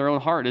going on in their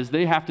own heart is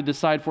they have to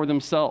decide for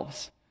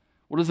themselves.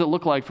 What does it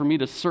look like for me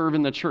to serve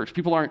in the church?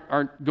 People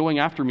aren't going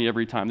after me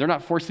every time. They're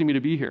not forcing me to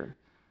be here.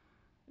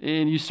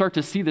 And you start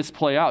to see this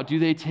play out. Do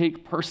they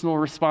take personal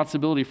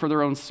responsibility for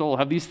their own soul?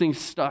 Have these things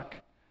stuck?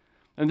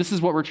 And this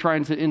is what we're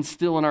trying to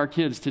instill in our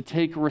kids, to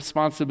take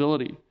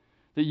responsibility,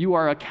 that you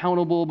are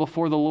accountable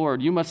before the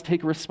Lord. You must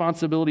take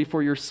responsibility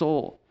for your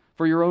soul,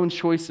 for your own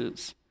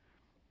choices.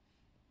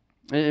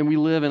 And we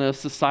live in a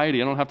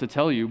society, I don't have to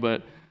tell you,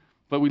 but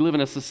we live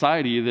in a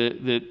society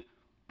that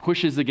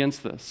pushes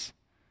against this.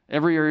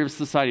 Every area of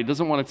society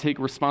doesn't want to take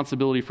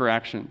responsibility for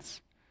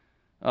actions.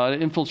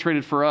 It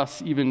infiltrated for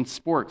us even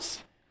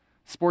sports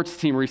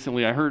team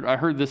recently. I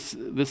heard this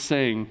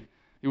saying.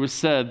 It was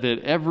said that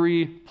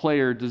every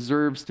player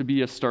deserves to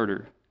be a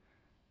starter.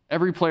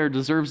 Every player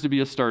deserves to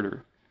be a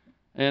starter.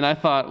 And I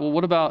thought, well,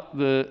 what about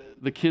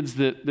the kids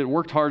that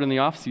worked hard in the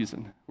off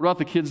season? What about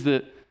the kids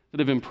that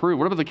have improved?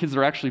 What about the kids that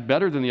are actually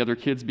better than the other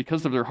kids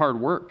because of their hard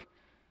work?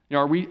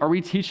 Are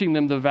we teaching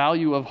them the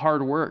value of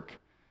hard work?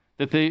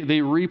 That they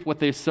reap what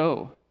they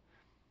sow.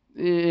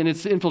 And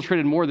it's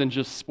infiltrated more than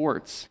just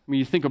sports. I mean,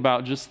 you think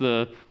about just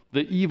the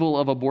evil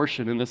of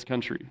abortion in this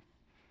country.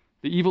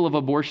 The evil of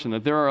abortion,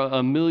 that there are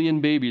 1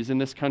 million babies in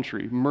this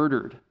country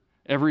murdered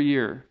every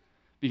year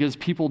because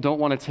people don't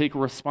want to take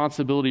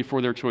responsibility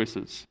for their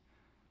choices.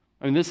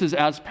 I mean, this is,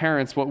 as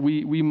parents, what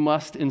we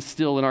must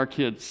instill in our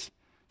kids,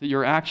 that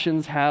your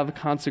actions have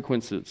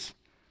consequences.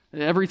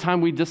 Every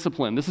time we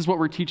discipline, this is what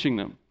we're teaching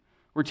them.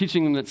 We're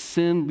teaching them that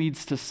sin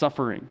leads to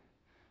suffering.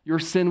 Your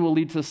sin will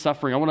lead to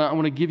suffering. I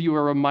want to give you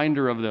a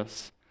reminder of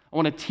this. I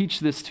want to teach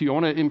this to you. I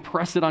want to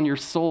impress it on your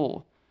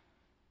soul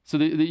so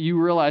that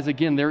you realize,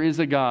 again, there is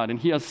a God and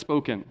he has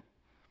spoken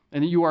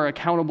and that you are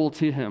accountable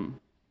to him.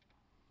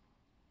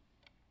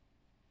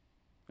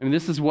 And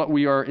this is what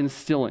we are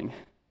instilling.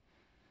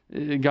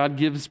 God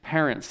gives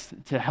parents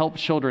to help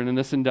children in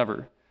this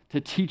endeavor,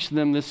 to teach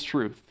them this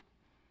truth.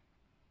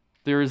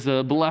 There is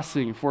a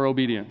blessing for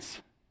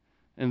obedience,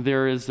 and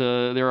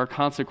there are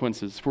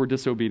consequences for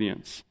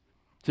disobedience.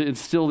 To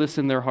instill this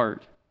in their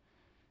heart.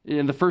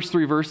 In the first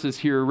 3 verses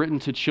here written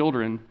to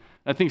children,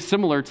 I think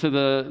similar to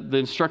the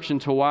instruction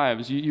to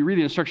wives. You read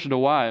the instruction to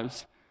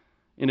wives,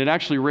 and it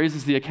actually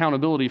raises the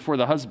accountability for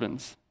the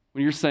husbands.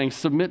 When you're saying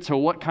submit to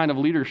what kind of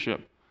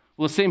leadership?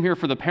 Well, the same here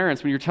for the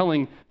parents. When you're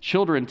telling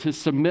children to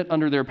submit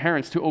under their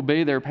parents, to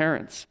obey their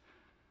parents.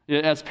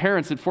 As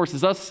parents, it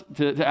forces us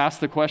to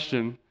ask the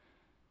question,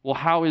 well,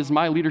 how is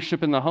my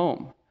leadership in the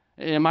home?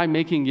 Am I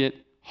making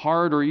it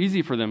hard or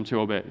easy for them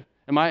to obey?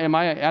 Am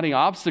I adding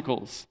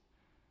obstacles?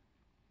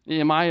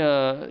 Am I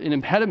an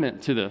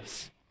impediment to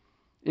this?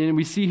 And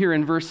we see here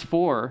in verse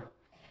 4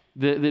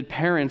 that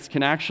parents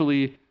can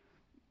actually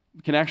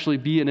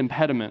be an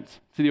impediment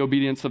to the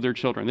obedience of their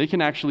children. They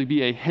can actually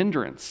be a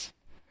hindrance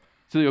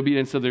to the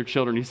obedience of their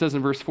children. He says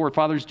in verse 4,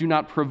 fathers, do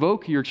not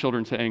provoke your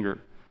children to anger.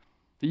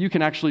 That you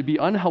can actually be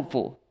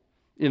unhelpful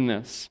in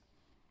this.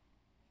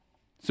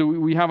 So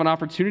we have an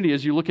opportunity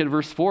as you look at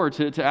verse 4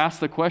 to ask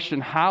the question,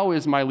 how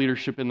is my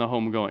leadership in the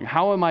home going?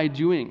 How am I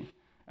doing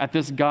at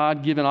this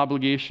God-given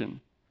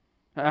obligation?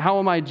 How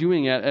am I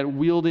doing at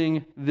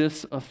wielding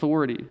this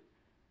authority?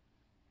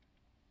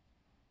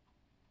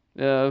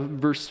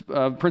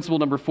 Principle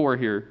number 4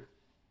 here,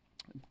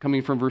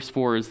 coming from verse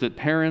 4, is that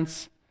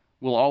parents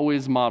will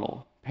always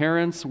model.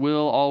 Parents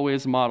will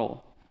always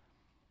model.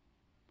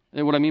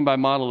 And what I mean by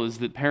model is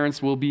that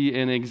parents will be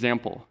an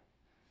example.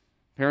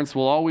 Parents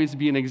will always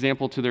be an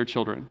example to their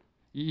children.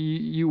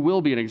 You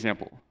will be an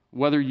example,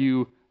 whether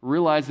you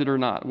realize it or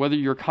not, whether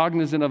you're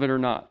cognizant of it or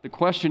not. The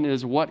question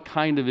is, what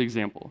kind of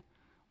example?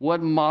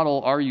 What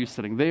model are you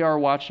setting? They are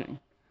watching.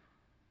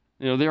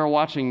 They are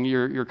watching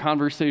your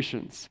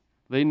conversations.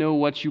 They know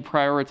what you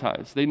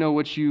prioritize. They know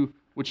what you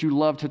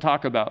love to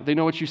talk about. They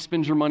know what you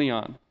spend your money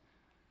on.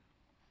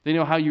 They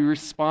know how you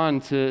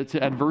respond to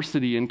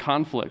adversity and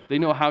conflict. They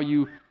know how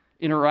you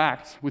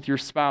interact with your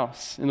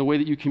spouse in the way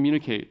that you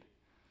communicate.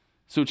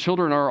 So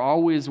children are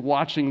always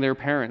watching their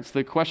parents.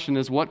 The question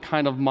is, what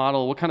kind of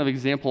model, what kind of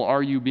example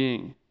are you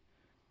being?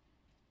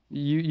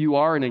 You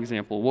are an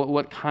example.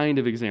 What kind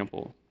of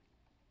example?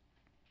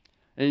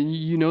 And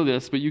you know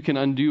this, but you can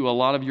undo a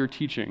lot of your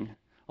teaching,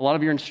 a lot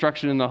of your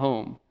instruction in the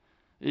home,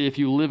 if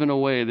you live in a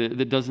way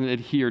that doesn't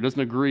adhere,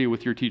 doesn't agree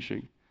with your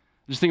teaching.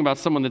 Just think about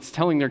someone that's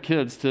telling their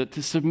kids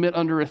to submit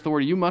under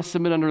authority. You must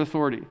submit under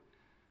authority.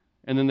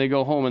 And then they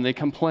go home and they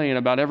complain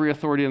about every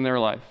authority in their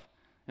life.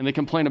 And they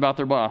complain about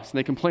their boss, and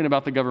they complain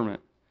about the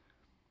government.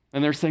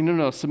 And they're saying,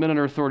 no, submit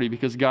under authority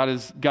because God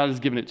has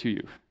given it to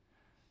you.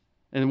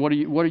 And what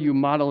are you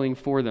modeling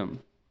for them?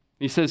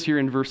 He says here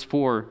in verse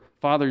 4,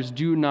 fathers,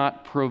 do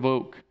not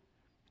provoke.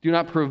 Do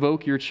not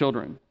provoke your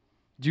children.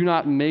 Do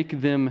not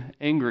make them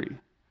angry.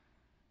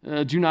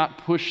 Do not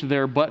push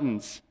their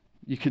buttons,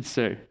 you could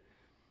say.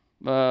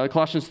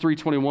 Colossians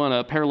 3:21,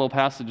 a parallel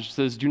passage,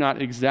 says, do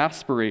not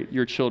exasperate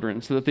your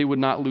children so that they would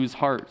not lose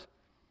heart.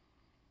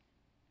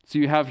 So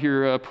you have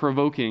here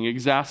provoking,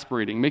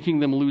 exasperating, making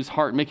them lose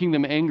heart, making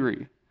them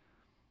angry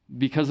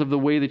because of the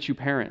way that you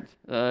parent,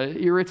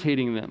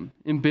 irritating them,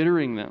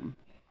 embittering them.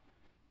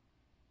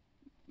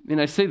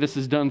 And I say this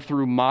is done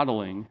through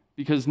modeling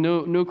because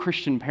no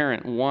Christian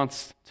parent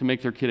wants to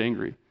make their kid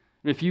angry.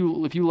 If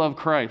you love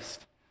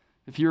Christ,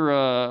 if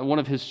you're one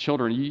of his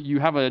children, you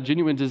have a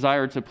genuine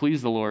desire to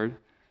please the Lord.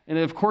 And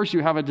of course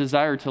you have a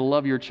desire to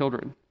love your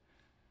children.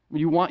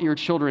 You want your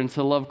children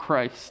to love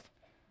Christ.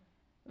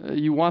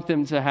 You want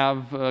them to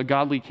have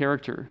godly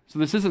character. So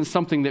this isn't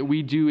something that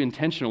we do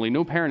intentionally.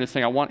 No parent is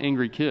saying, I want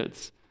angry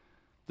kids.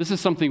 This is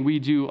something we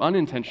do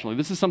unintentionally.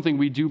 This is something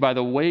we do by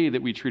the way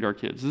that we treat our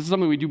kids. This is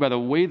something we do by the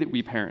way that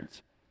we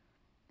parent.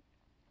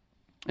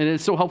 And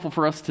it's so helpful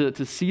for us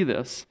to see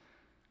this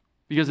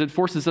because it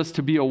forces us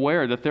to be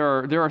aware that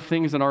there are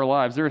things in our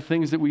lives, there are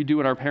things that we do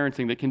in our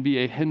parenting that can be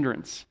a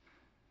hindrance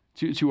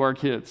to our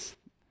kids,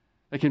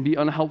 that can be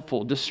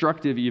unhelpful,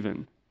 destructive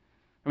even.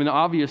 I mean, the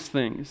obvious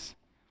things.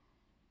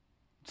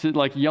 To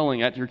like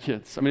yelling at your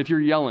kids. I mean, if you're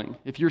yelling,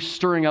 if you're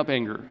stirring up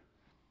anger,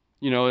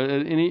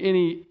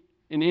 in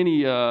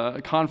any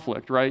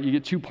conflict, right? You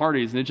get two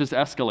parties and it just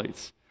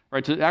escalates,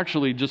 right? To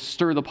actually just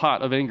stir the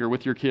pot of anger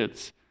with your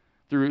kids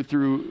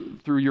through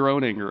your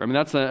own anger. I mean,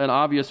 that's an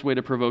obvious way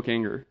to provoke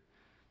anger,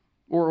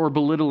 or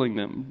belittling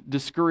them,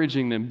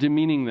 discouraging them,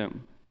 demeaning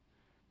them,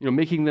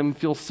 making them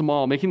feel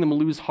small, making them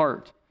lose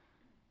heart,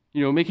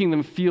 making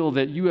them feel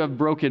that you have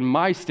broken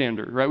my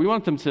standard, right? We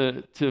want them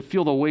to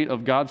feel the weight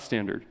of God's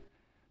standard.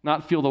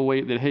 Not feel the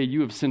weight that, hey,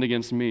 you have sinned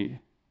against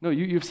me. No,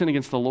 you've sinned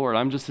against the Lord.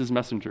 I'm just his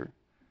messenger.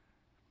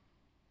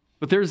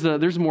 But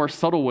there's more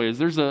subtle ways.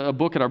 There's a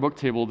book at our book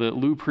table that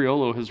Lou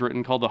Priolo has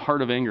written called The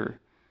Heart of Anger.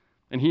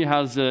 And he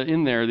has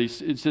in there,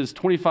 it says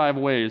 25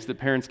 ways that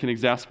parents can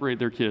exasperate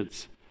their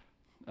kids.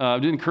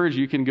 I'd encourage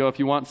you can go, if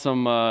you want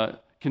some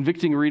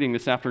convicting reading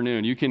this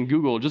afternoon, you can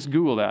just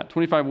Google that.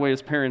 25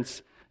 ways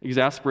parents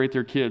exasperate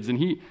their kids. And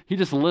he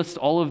just lists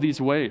all of these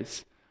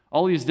ways,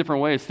 all these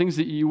different ways, things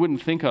that you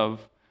wouldn't think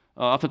of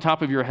off the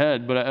top of your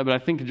head, but I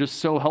think just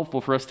so helpful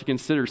for us to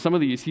consider. Some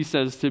of these, he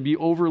says, to be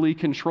overly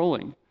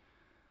controlling.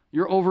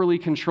 You're overly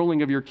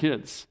controlling of your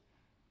kids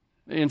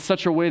in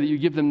such a way that you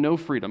give them no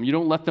freedom. You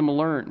don't let them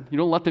learn. You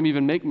don't let them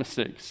even make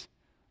mistakes.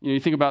 You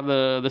think about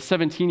the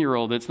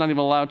 17-year-old that's not even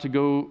allowed to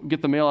go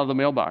get the mail out of the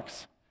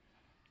mailbox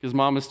because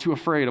mom is too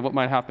afraid of what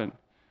might happen.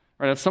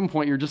 Right? At some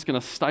point, you're just going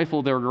to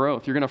stifle their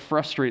growth. You're going to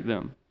frustrate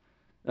them.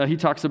 He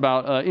talks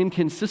about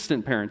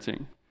inconsistent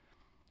parenting.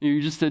 You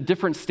just had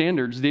different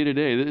standards day to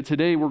day.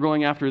 Today, we're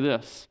going after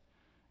this.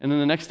 And then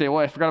the next day,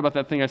 I forgot about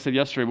that thing I said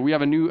yesterday, but we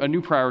have a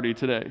new priority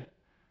today.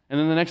 And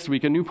then the next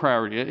week, a new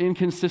priority.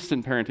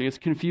 Inconsistent parenting. It's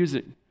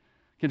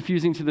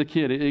confusing to the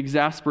kid,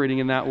 exasperating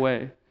in that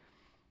way.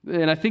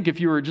 And I think if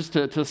you were just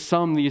to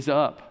sum these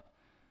up,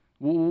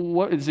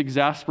 what is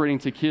exasperating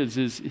to kids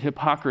is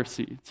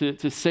hypocrisy,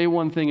 to say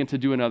one thing and to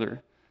do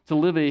another, to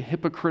live a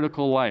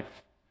hypocritical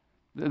life.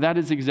 That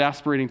is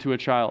exasperating to a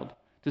child.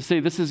 To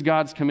say this is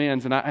God's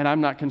commands and I'm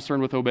not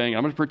concerned with obeying it.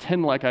 I'm going to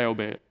pretend like I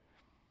obey it.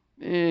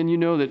 And you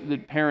know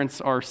that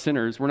parents are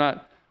sinners. We're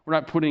not We're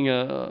not putting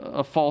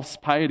a false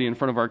piety in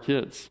front of our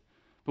kids.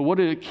 But what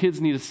do kids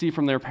need to see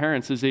from their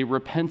parents is a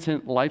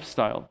repentant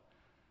lifestyle.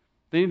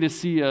 They need to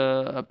see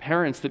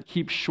parents that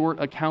keep short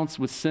accounts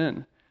with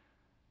sin.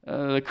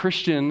 The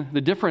Christian,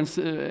 the difference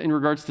in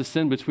regards to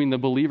sin between the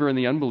believer and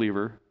the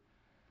unbeliever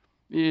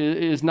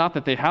is not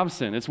that they have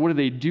sin. It's what do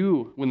they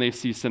do when they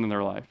see sin in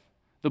their life.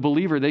 The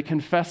believer, they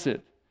confess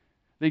it.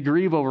 They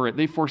grieve over it.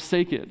 They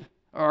forsake it.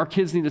 Our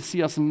kids need to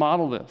see us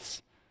model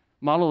this.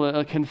 Model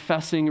a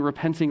confessing,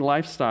 repenting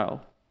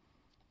lifestyle.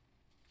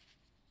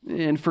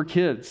 And for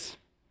kids,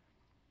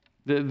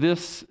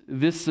 this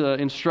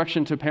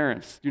instruction to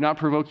parents, do not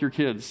provoke your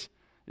kids,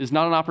 is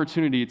not an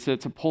opportunity to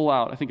pull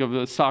out. I think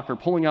of soccer,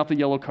 pulling out the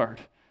yellow card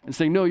and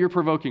saying, no, you're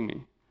provoking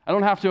me. I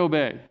don't have to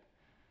obey.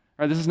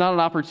 Right? This is not an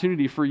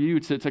opportunity for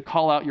you to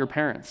call out your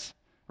parents.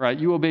 Right?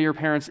 You obey your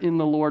parents in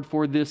the Lord,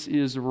 for this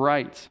is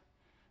right.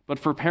 But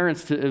for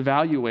parents to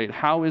evaluate,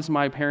 how is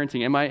my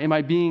parenting? Am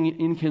I being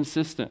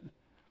inconsistent?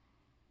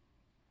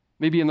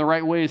 Maybe in the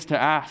right ways to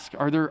ask,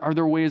 are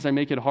there ways I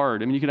make it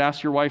hard? I mean, you could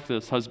ask your wife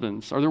this,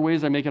 husbands. Are there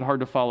ways I make it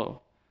hard to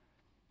follow?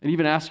 And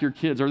even ask your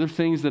kids, are there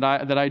things that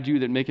I do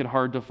that make it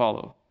hard to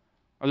follow?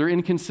 Are there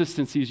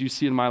inconsistencies you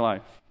see in my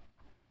life?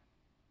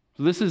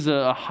 So this is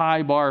a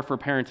high bar for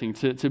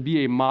parenting, to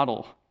be a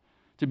model,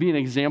 to be an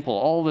example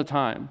all the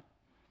time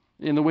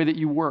in the way that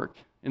you work,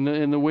 in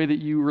the way that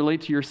you relate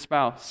to your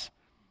spouse,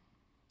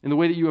 in the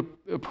way that you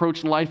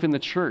approach life in the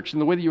church, in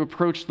the way that you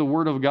approach the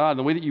Word of God, in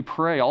the way that you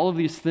pray. All of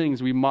these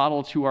things we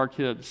model to our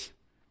kids.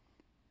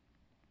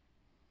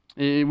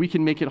 We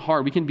can make it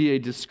hard. We can be a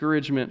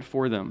discouragement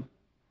for them.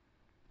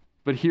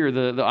 But here,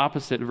 the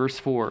opposite, verse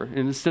 4, and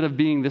instead of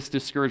being this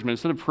discouragement,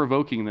 instead of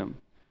provoking them,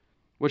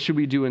 what should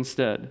we do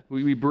instead?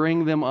 We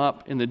bring them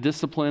up in the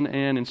discipline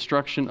and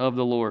instruction of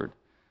the Lord.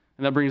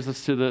 And that brings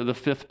us to the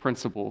fifth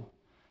principle.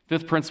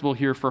 Fifth principle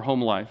here for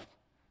home life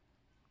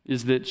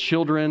is that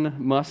children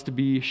must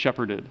be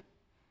shepherded.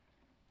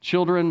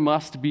 Children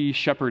must be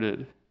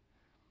shepherded.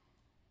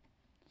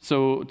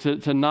 So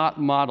to not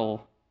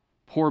model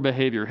poor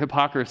behavior,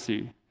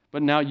 hypocrisy,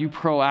 but now you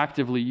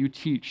proactively, you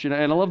teach. And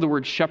I love the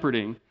word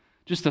shepherding,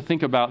 just to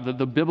think about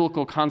the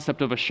biblical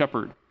concept of a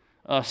shepherd,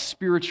 a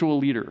spiritual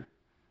leader.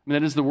 I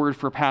mean, that is the word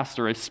for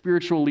pastor, a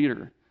spiritual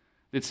leader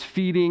that's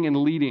feeding and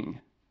leading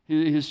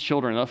his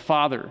children, a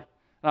father.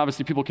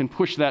 Obviously, people can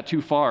push that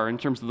too far in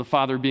terms of the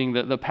father being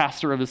the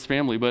pastor of his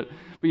family. But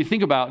you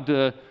think about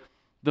the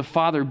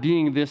father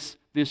being this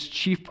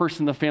chief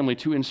person in the family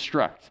to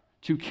instruct,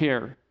 to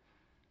care,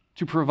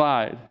 to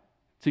provide,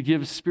 to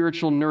give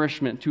spiritual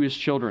nourishment to his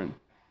children.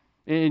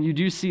 And you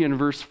do see in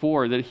verse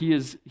 4 that he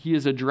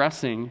is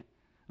addressing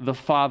the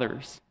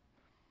fathers.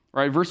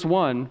 Right? Verse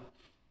 1,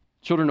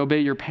 children, obey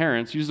your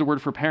parents. Use the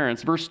word for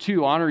parents. Verse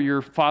 2, honor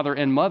your father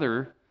and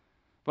mother.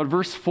 But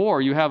verse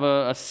 4, you have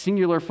a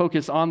singular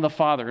focus on the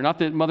father. Not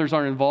that mothers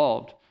aren't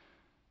involved,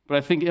 but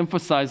I think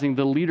emphasizing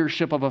the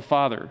leadership of a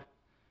father.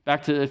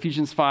 Back to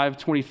Ephesians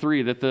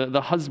 5:23, that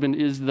the husband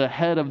is the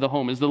head of the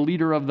home, is the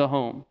leader of the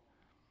home.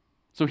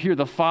 So here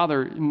the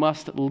father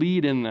must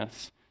lead in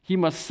this. He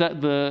must set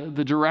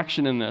the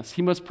direction in this.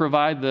 He must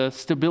provide the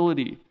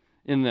stability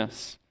in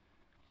this.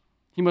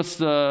 He must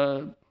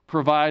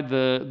provide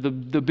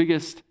the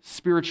biggest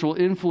spiritual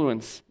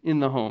influence in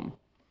the home.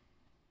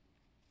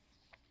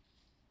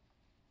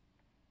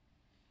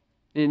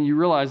 And you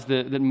realize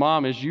that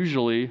mom is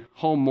usually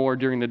home more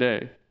during the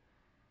day.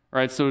 All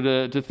right, so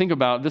to think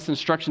about this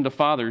instruction to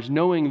fathers,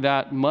 knowing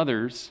that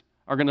mothers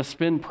are going to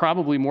spend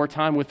probably more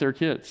time with their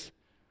kids.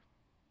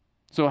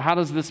 So how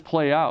does this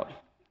play out?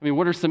 I mean,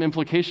 what are some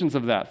implications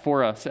of that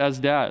for us as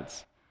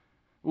dads?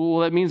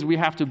 Well, that means we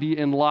have to be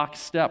in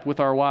lockstep with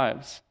our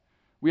wives.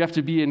 We have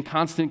to be in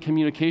constant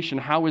communication.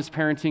 How is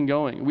parenting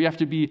going? We have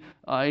to be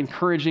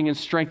encouraging and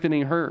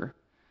strengthening her.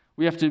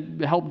 We have to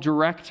help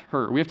direct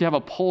her. We have to have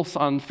a pulse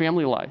on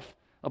family life,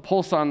 a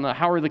pulse on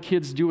how are the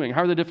kids doing,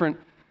 how are the different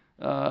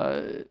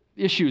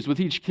issues with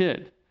each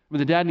kid. But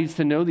the dad needs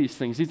to know these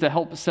things. He needs to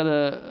help set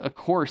a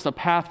course, a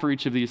path for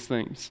each of these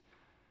things,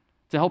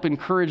 to help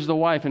encourage the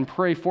wife and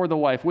pray for the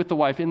wife, with the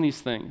wife in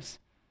these things.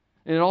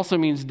 And it also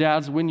means,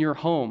 dads, when you're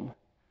home,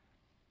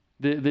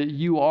 that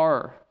you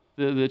are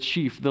the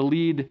chief, the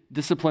lead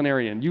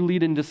disciplinarian. You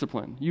lead in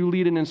discipline. You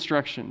lead in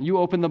instruction. You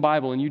open the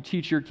Bible and you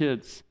teach your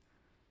kids.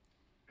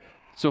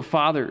 So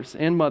fathers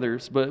and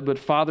mothers, but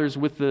fathers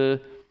with the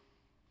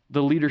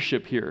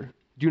leadership here,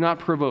 do not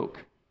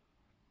provoke,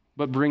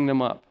 but bring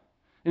them up.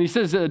 And he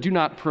says, do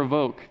not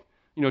provoke,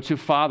 to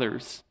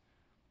fathers.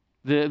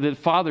 The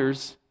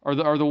fathers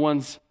are the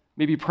ones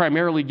maybe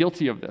primarily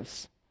guilty of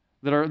this,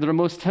 that are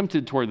most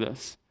tempted toward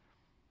this.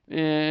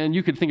 And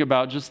you could think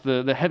about just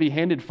the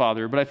heavy-handed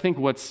father, but I think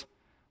what's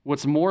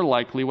more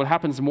likely, what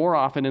happens more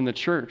often in the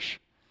church,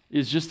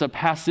 is just a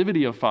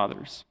passivity of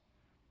fathers,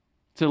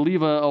 to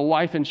leave a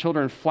wife and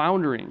children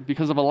floundering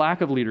because of a lack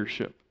of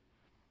leadership.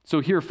 So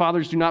here,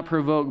 fathers, do not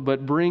provoke,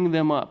 but bring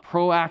them up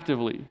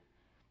proactively.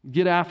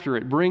 Get after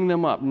it. Bring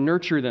them up.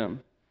 Nurture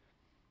them.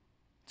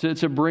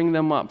 To bring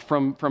them up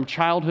from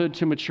childhood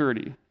to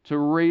maturity, to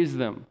raise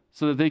them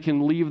so that they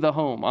can leave the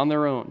home on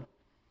their own.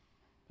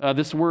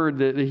 this word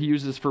that he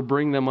uses for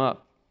bring them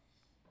up,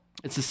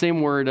 it's the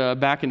same word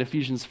back in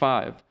Ephesians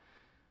 5,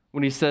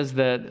 when he says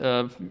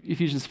that,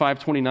 Ephesians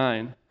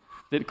 5:29,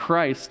 that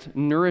Christ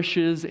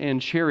nourishes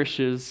and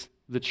cherishes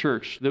the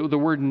church. The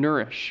word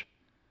nourish,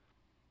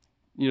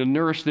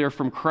 nourish there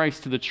from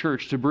Christ to the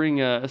church, to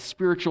bring a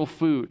spiritual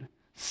food,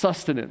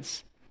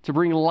 sustenance, to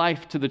bring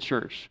life to the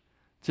church,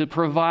 to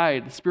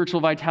provide spiritual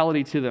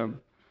vitality to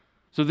them.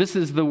 So this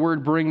is the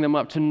word bring them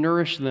up, to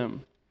nourish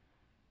them.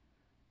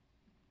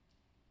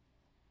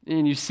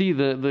 And you see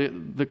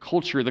the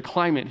culture, the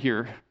climate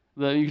here,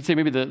 you could say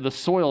maybe the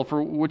soil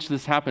for which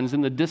this happens in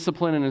the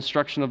discipline and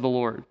instruction of the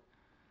Lord.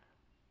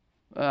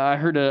 I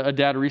heard a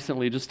dad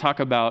recently just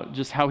talk about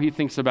just how he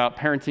thinks about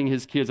parenting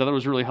his kids. I thought it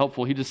was really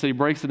helpful. He just said he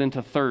breaks it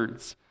into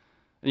thirds.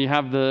 And you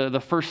have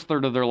the first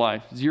third of their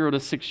life, 0 to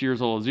 6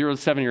 years old, 0 to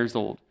 7 years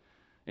old.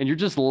 And you're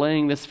just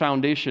laying this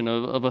foundation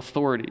of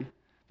authority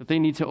that they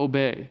need to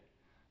obey.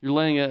 You're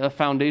laying a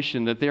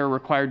foundation that they are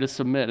required to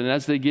submit. And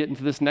as they get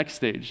into this next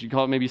stage, you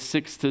call it maybe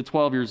 6 to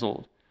 12 years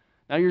old,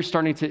 now you're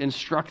starting to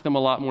instruct them a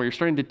lot more. You're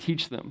starting to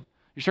teach them.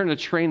 You're starting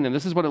to train them.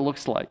 This is what it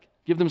looks like.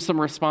 Give them some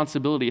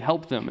responsibility.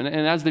 Help them.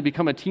 And as they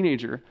become a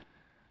teenager,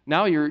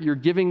 now you're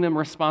giving them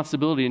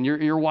responsibility, and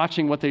you're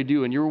watching what they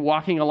do, and you're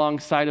walking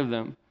alongside of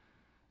them,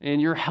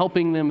 and you're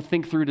helping them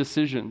think through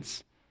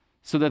decisions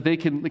so that they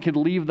can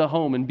leave the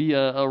home and be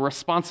a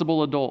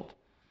responsible adult,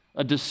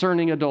 a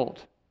discerning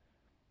adult,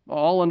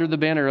 all under the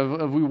banner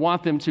of we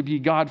want them to be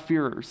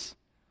God-fearers,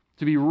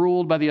 to be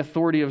ruled by the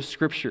authority of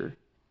Scripture.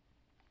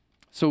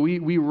 So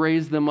we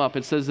raise them up.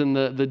 It says in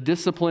the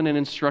discipline and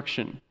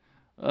instruction,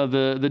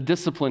 the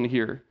discipline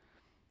here,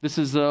 this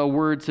is a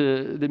word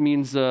that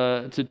means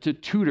to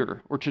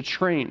tutor or to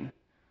train.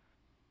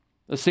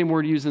 The same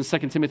word used in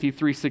 2 Timothy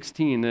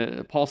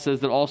 3:16. Paul says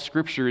that all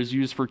Scripture is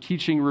used for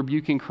teaching,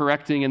 rebuking,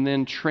 correcting, and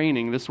then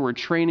training. This word,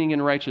 training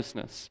in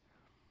righteousness.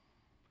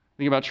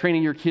 Think about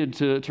training your kid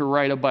to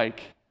ride a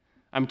bike.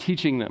 I'm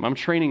teaching them, I'm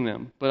training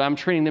them, but I'm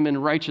training them in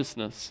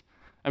righteousness.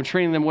 I'm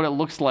training them what it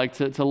looks like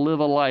to live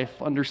a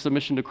life under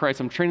submission to Christ.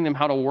 I'm training them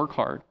how to work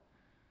hard.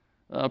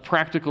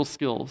 Practical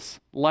skills,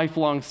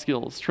 lifelong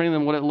skills. Training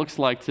them what it looks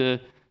like to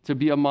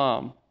be a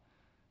mom,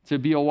 to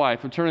be a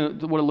wife. I'm training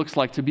them what it looks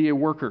like to be a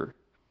worker.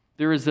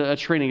 There is a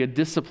training, a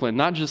discipline,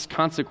 not just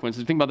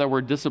consequences. Think about that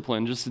word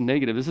discipline, just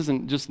negative. This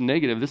isn't just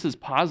negative. This is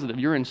positive.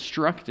 You're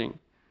instructing.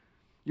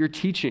 You're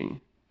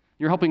teaching.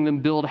 You're helping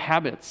them build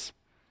habits.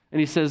 And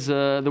he says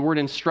the word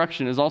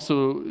instruction is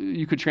also,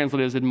 you could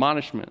translate it as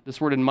admonishment. This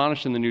word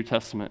admonish in the New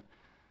Testament.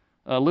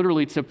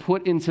 Literally to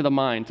put into the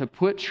mind, to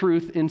put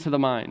truth into the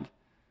mind.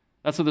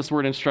 That's what this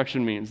word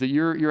instruction means, that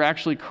you're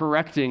actually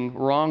correcting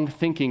wrong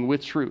thinking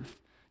with truth.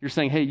 You're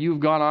saying, hey, you've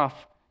gone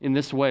off in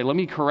this way. Let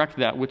me correct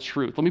that with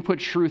truth. Let me put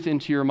truth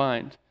into your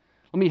mind.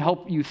 Let me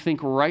help you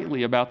think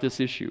rightly about this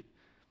issue.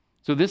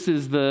 So this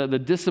is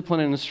the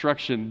discipline and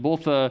instruction,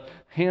 both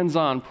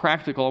hands-on,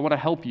 practical. I want to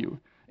help you.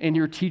 And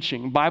you're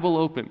teaching, Bible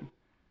open.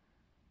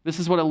 This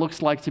is what it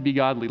looks like to be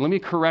godly. Let me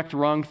correct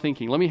wrong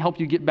thinking. Let me help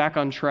you get back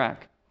on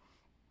track.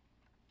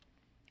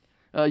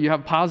 You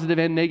have positive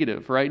and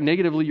negative, right?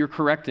 Negatively, you're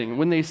correcting.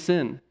 When they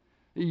sin,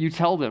 you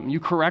tell them, you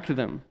correct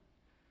them,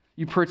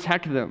 you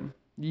protect them,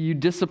 you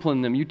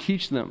discipline them, you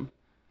teach them.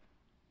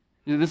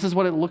 This is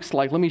what it looks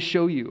like. Let me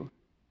show you.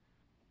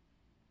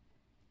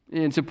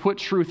 And to put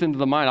truth into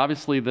the mind,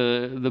 obviously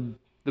the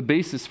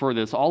basis for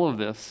this, all of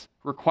this,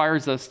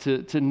 requires us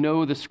to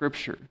know the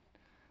Scripture,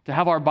 to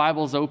have our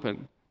Bibles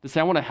open, to say,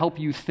 I want to help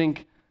you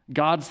think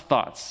God's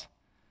thoughts.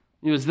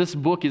 As this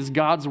book is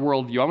God's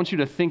worldview, I want you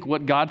to think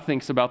what God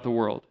thinks about the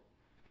world.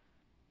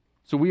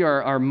 So we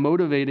are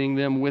motivating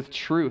them with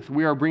truth.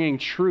 We are bringing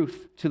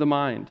truth to the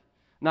mind,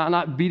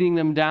 not beating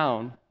them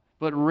down,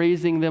 but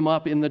raising them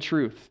up in the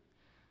truth.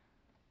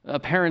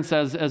 Parents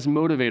as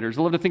motivators.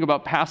 I love to think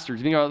about pastors.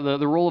 You think about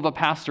the role of a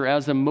pastor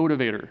as a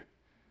motivator.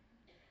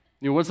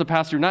 What's the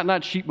pastor?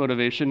 Not cheap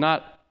motivation,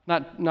 not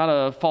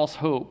a false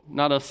hope,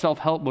 not a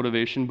self-help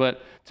motivation,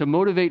 but to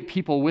motivate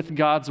people with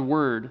God's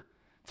word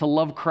to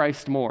love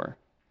Christ more.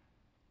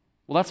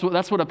 Well,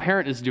 that's what a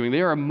parent is doing.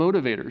 They are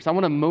motivators. I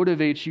want to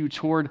motivate you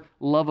toward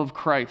love of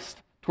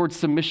Christ, toward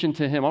submission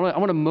to Him. I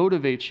want to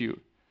motivate you.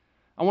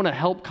 I want to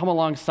help come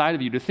alongside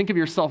of you, to think of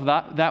yourself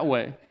that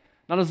way,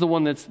 not as the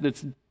one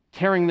that's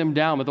tearing them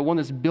down, but the one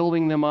that's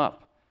building them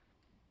up,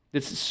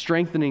 that's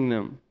strengthening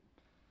them.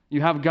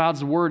 You have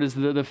God's word as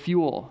the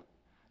fuel.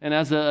 And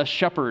as a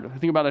shepherd, I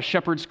think about a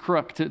shepherd's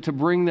crook to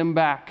bring them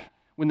back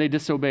when they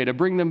disobey, to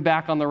bring them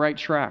back on the right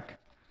track,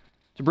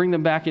 to bring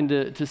them back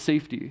into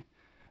safety.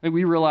 I think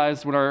we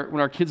realized when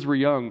our kids were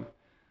young,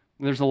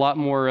 there's a lot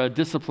more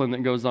discipline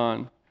that goes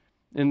on.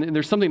 And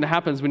there's something that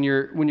happens when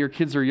your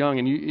kids are young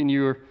and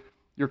you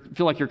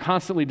feel like you're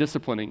constantly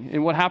disciplining.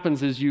 And what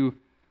happens is you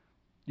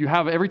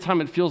have, every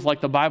time it feels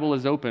like the Bible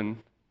is open,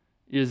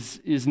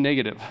 is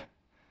negative.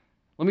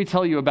 Let me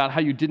tell you about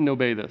how you didn't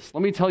obey this.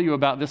 Let me tell you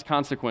about this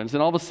consequence.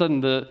 And all of a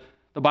sudden, the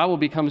Bible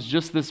becomes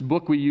just this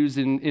book we use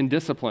in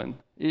discipline,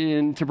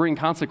 to bring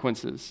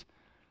consequences.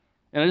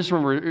 And I just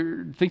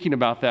remember thinking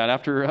about that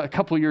after a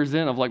couple years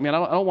in of like, man,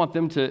 I don't want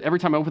them to, every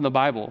time I open the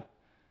Bible,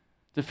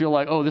 to feel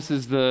like, oh, this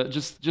is the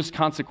just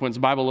consequence,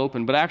 Bible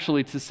open, but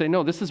actually to say,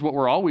 no, this is what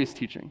we're always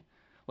teaching.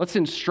 Let's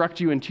instruct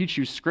you and teach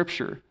you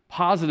Scripture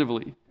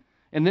positively.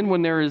 And then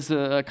when there is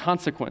a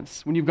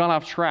consequence, when you've gone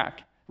off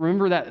track,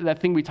 remember that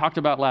thing we talked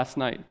about last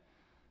night.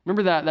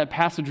 Remember that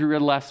passage we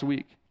read last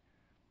week.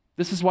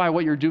 This is why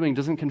what you're doing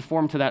doesn't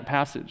conform to that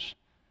passage.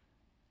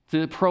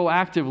 To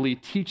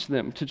proactively teach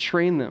them, to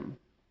train them.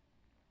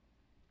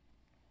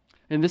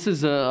 And this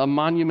is a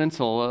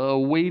monumental, a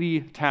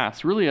weighty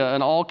task, really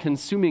an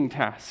all-consuming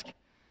task.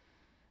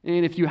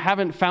 And if you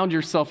haven't found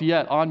yourself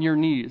yet on your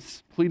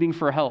knees, pleading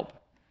for help,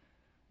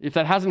 if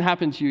that hasn't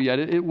happened to you yet,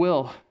 it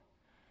will.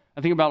 I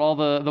think about all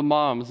the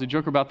moms. We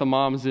joke about the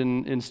moms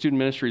in student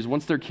ministries.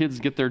 Once their kids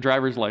get their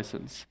driver's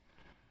license,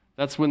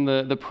 that's when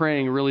the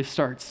praying really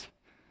starts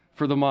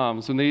for the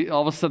moms. When they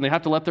all of a sudden they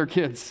have to let their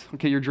kids,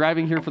 okay, you're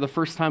driving here for the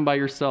first time by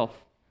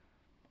yourself.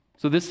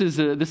 So this is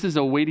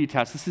a weighty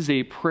task. This is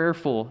a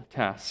prayerful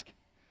task.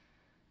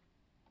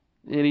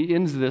 And he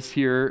ends this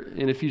here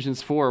in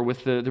Ephesians 4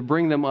 with to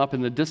bring them up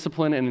in the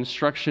discipline and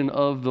instruction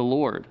of the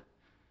Lord.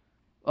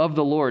 Of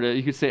the Lord.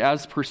 You could say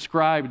as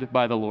prescribed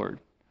by the Lord,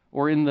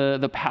 or in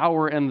the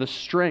power and the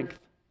strength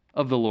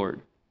of the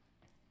Lord.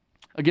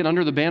 Again,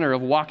 under the banner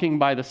of walking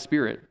by the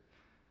Spirit.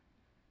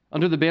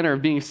 Under the banner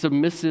of being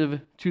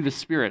submissive to the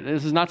Spirit.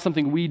 This is not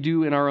something we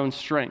do in our own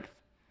strength.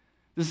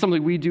 This is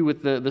something we do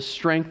with the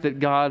strength that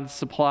God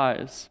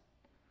supplies.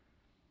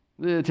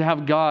 To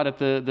have God at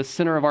the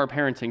center of our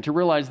parenting. To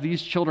realize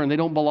these children, they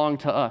don't belong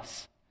to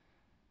us.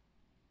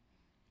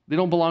 They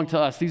don't belong to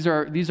us. These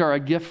are a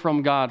gift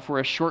from God for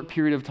a short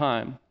period of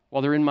time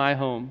while they're in my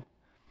home.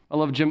 I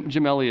love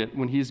Jim Elliott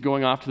when he's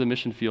going off to the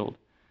mission field.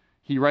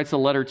 He writes a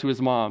letter to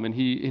his mom, and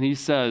he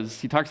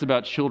says, he talks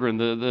about children,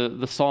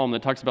 the psalm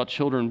that talks about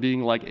children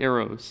being like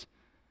arrows,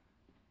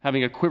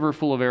 having a quiver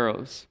full of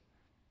arrows.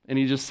 And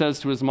he just says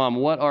to his mom,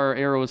 what are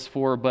arrows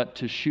for but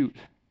to shoot?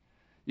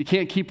 You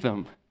can't keep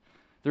them.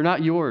 They're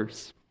not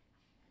yours.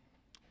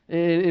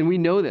 And we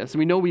know this.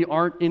 We know we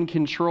aren't in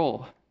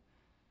control.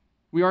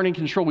 We aren't in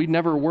control. We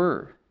never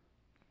were.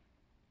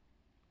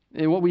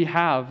 And what we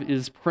have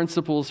is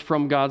principles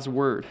from God's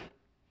Word.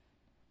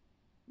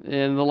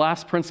 And the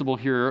last principle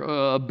here,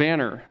 a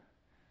banner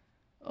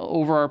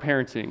over our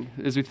parenting,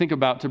 as we think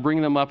about to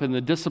bring them up in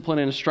the discipline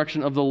and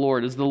instruction of the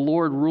Lord, is the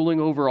Lord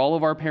ruling over all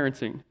of our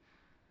parenting.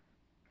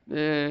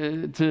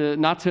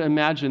 Not to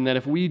imagine that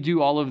if we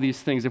do all of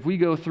these things, if we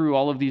go through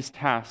all of these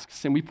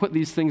tasks and we put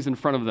these things in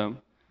front of them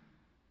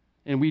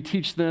and we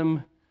teach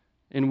them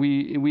and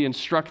we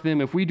instruct them,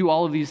 if we do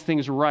all of these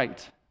things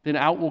right, then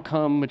out will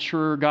come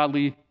mature,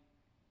 godly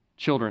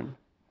children.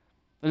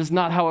 That is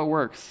not how it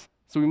works.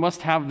 So we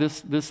must have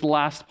this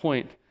last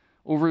point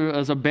over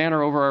as a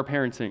banner over our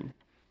parenting.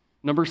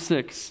 Number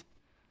 6,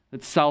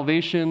 that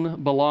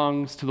salvation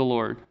belongs to the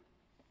Lord.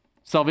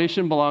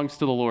 Salvation belongs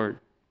to the Lord.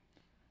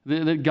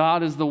 That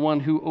God is the one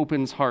who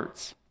opens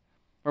hearts.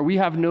 Or we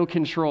have no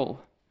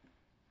control.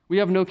 We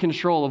have no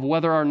control of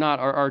whether or not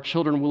our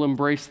children will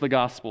embrace the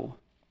gospel.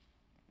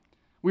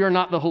 We are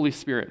not the Holy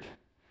Spirit.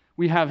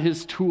 We have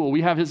His tool.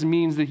 We have His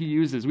means that He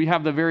uses. We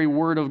have the very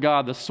Word of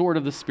God, the sword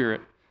of the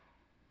Spirit.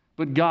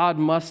 But God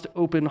must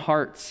open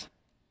hearts.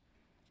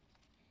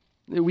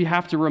 We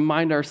have to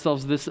remind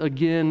ourselves this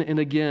again and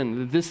again,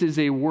 that this is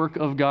a work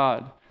of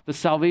God. The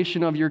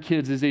salvation of your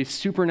kids is a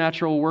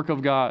supernatural work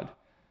of God.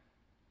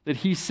 That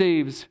He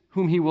saves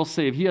whom He will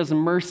save. He has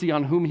mercy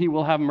on whom He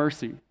will have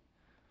mercy.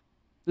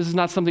 This is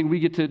not something we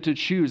get to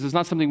choose. It's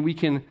not something we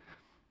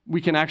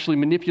can actually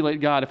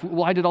manipulate God.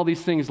 Well, I did all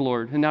these things,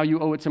 Lord, and now you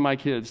owe it to my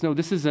kids. No,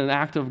 this is an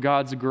act of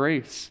God's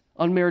grace,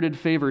 unmerited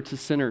favor to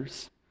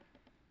sinners.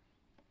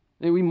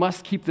 And we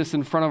must keep this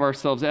in front of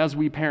ourselves as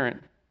we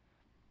parent,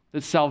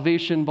 that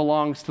salvation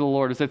belongs to the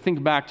Lord. As I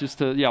think back just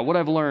to, what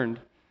I've learned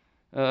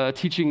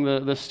teaching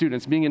the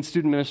students, being in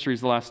student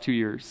ministries the last 2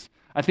 years,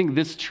 I think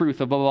this truth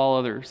above all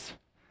others,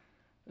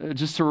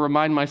 just to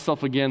remind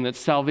myself again that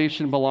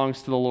salvation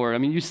belongs to the Lord. I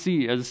mean, you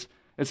see as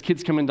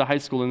kids come into high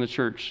school in the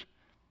church,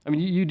 I mean,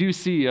 you do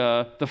see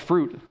the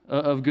fruit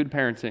of good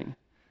parenting.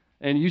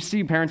 And you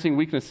see parenting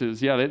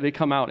weaknesses. Yeah, they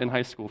come out in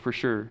high school for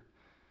sure.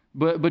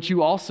 But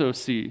you also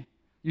see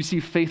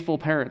faithful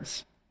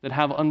parents that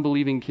have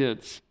unbelieving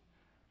kids.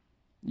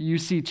 You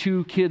see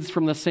 2 kids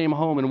from the same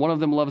home, and one of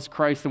them loves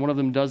Christ and one of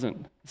them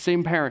doesn't.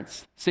 Same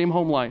parents, same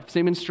home life,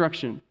 same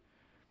instruction.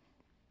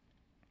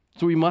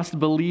 So we must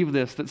believe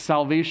this, that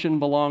salvation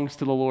belongs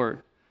to the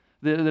Lord,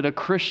 that a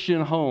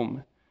Christian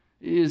home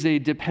is a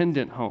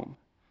dependent home,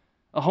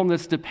 a home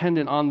that's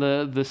dependent on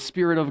the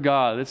Spirit of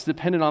God, that's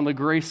dependent on the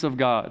grace of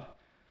God,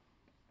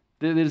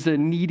 that is a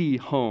needy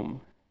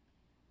home.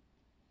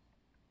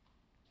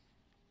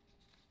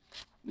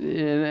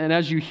 And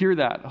as you hear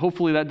that,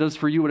 hopefully that does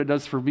for you what it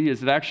does for me,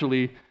 is that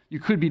actually you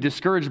could be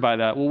discouraged by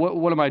that. Well,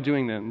 what am I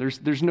doing then?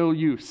 There's no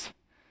use.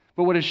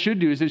 But what it should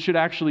do is it should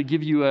actually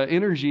give you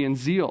energy and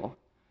zeal,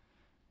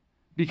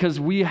 because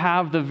we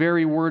have the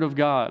very Word of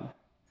God.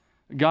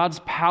 God's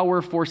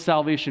power for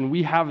salvation,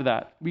 we have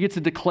that. We get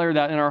to declare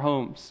that in our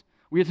homes.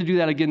 We get to do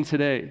that again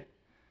today.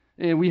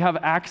 And we have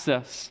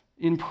access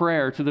in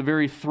prayer to the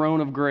very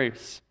throne of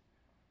grace.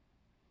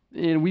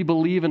 And we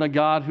believe in a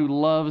God who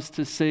loves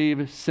to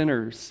save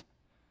sinners.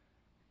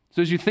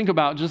 So as you think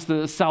about just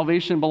the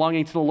salvation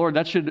belonging to the Lord,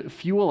 that should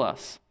fuel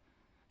us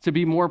to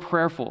be more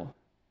prayerful.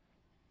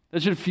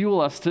 That should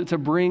fuel us to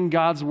bring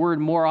God's word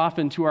more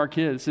often to our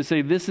kids, to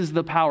say, this is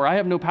the power. I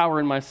have no power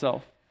in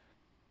myself.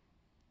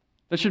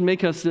 That should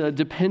make us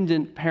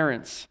dependent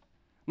parents,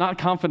 not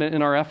confident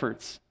in our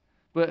efforts,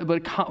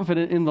 but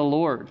confident in the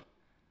Lord.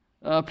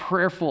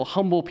 Prayerful,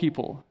 humble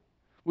people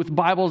with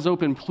Bibles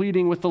open,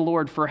 pleading with the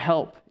Lord for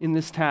help in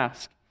this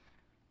task.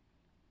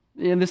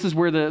 And this is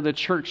where the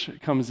church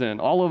comes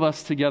in. All of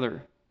us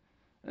together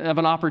have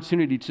an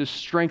opportunity to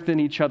strengthen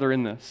each other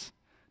in this,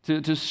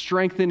 to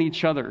strengthen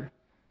each other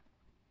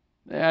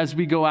as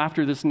we go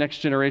after this next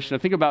generation. I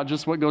think about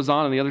just what goes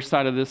on the other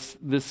side of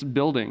this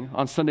building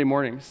on Sunday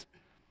mornings.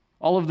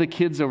 All of the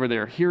kids over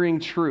there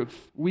hearing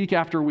truth week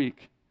after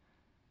week,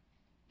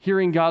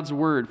 hearing God's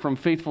word from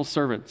faithful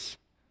servants,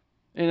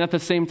 and at the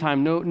same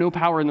time, no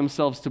power in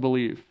themselves to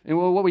believe. And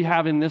what we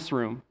have in this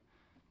room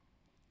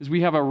is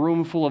we have a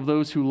room full of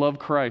those who love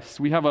Christ.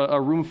 We have a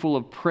room full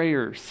of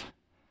prayers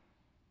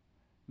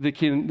that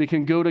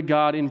can go to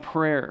God in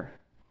prayer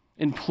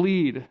and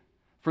plead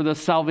for the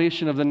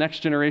salvation of the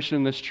next generation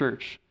in this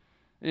church.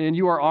 And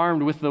you are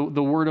armed with the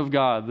Word of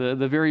God,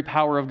 the very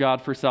power of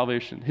God for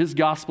salvation, His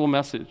gospel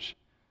message.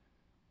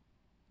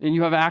 And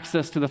you have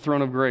access to the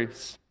throne of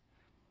grace.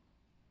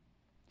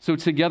 So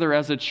together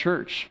as a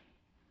church,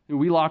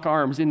 we lock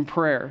arms in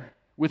prayer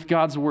with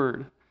God's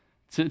Word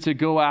to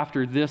go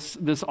after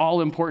this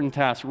all-important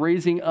task,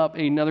 raising up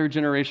another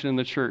generation in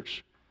the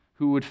church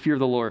who would fear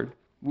the Lord.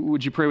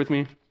 Would you pray with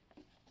me?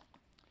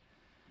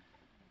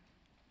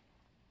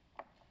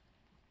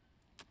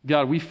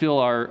 God, we feel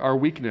our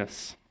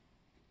weakness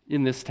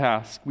in this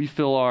task. We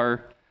feel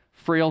our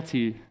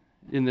frailty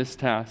in this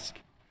task.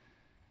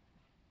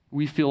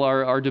 We feel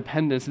our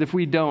dependence. And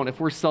if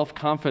we're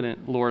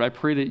self-confident, Lord, I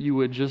pray that you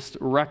would just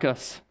wreck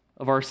us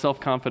of our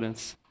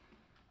self-confidence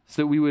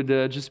so that we would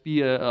just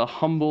be a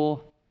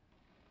humble,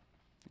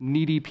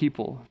 needy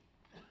people,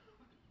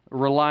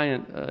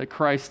 reliant,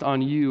 Christ,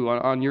 on you,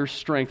 on your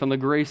strength, on the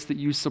grace that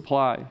you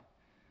supply.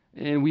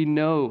 And we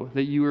know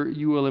that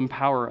you will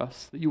empower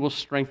us, that you will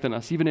strengthen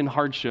us, even in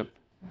hardship.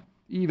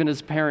 Even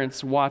as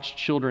parents watch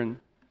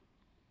children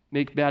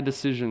make bad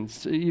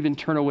decisions, even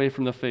turn away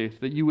from the faith,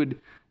 that you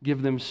would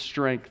give them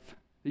strength,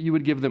 that you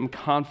would give them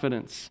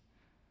confidence,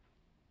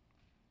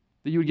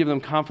 that you would give them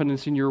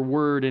confidence in your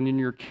word and in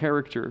your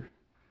character,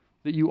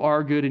 that you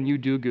are good and you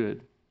do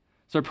good.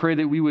 So I pray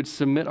that we would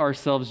submit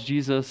ourselves,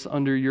 Jesus,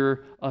 under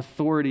your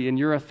authority, and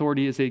your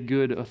authority is a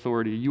good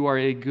authority. You are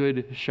a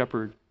good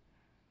shepherd.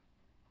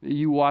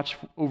 You watch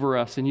over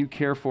us, and you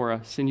care for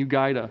us, and you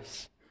guide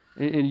us,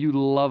 and you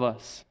love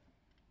us.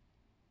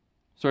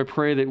 So I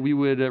pray that we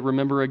would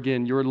remember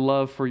again your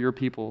love for your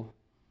people,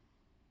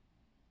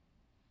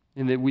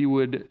 and that we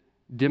would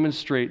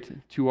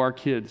demonstrate to our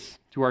kids,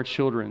 to our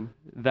children,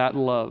 that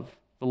love,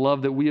 the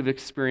love that we have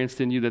experienced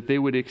in you, that they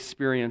would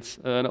experience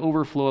an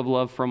overflow of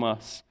love from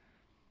us.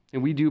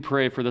 And we do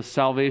pray for the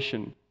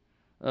salvation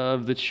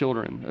of the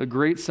children, a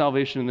great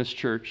salvation in this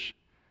church,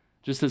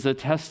 just as a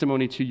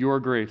testimony to your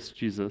grace,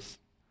 Jesus.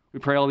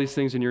 We pray all these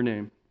things in your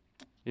name.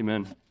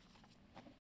 Amen.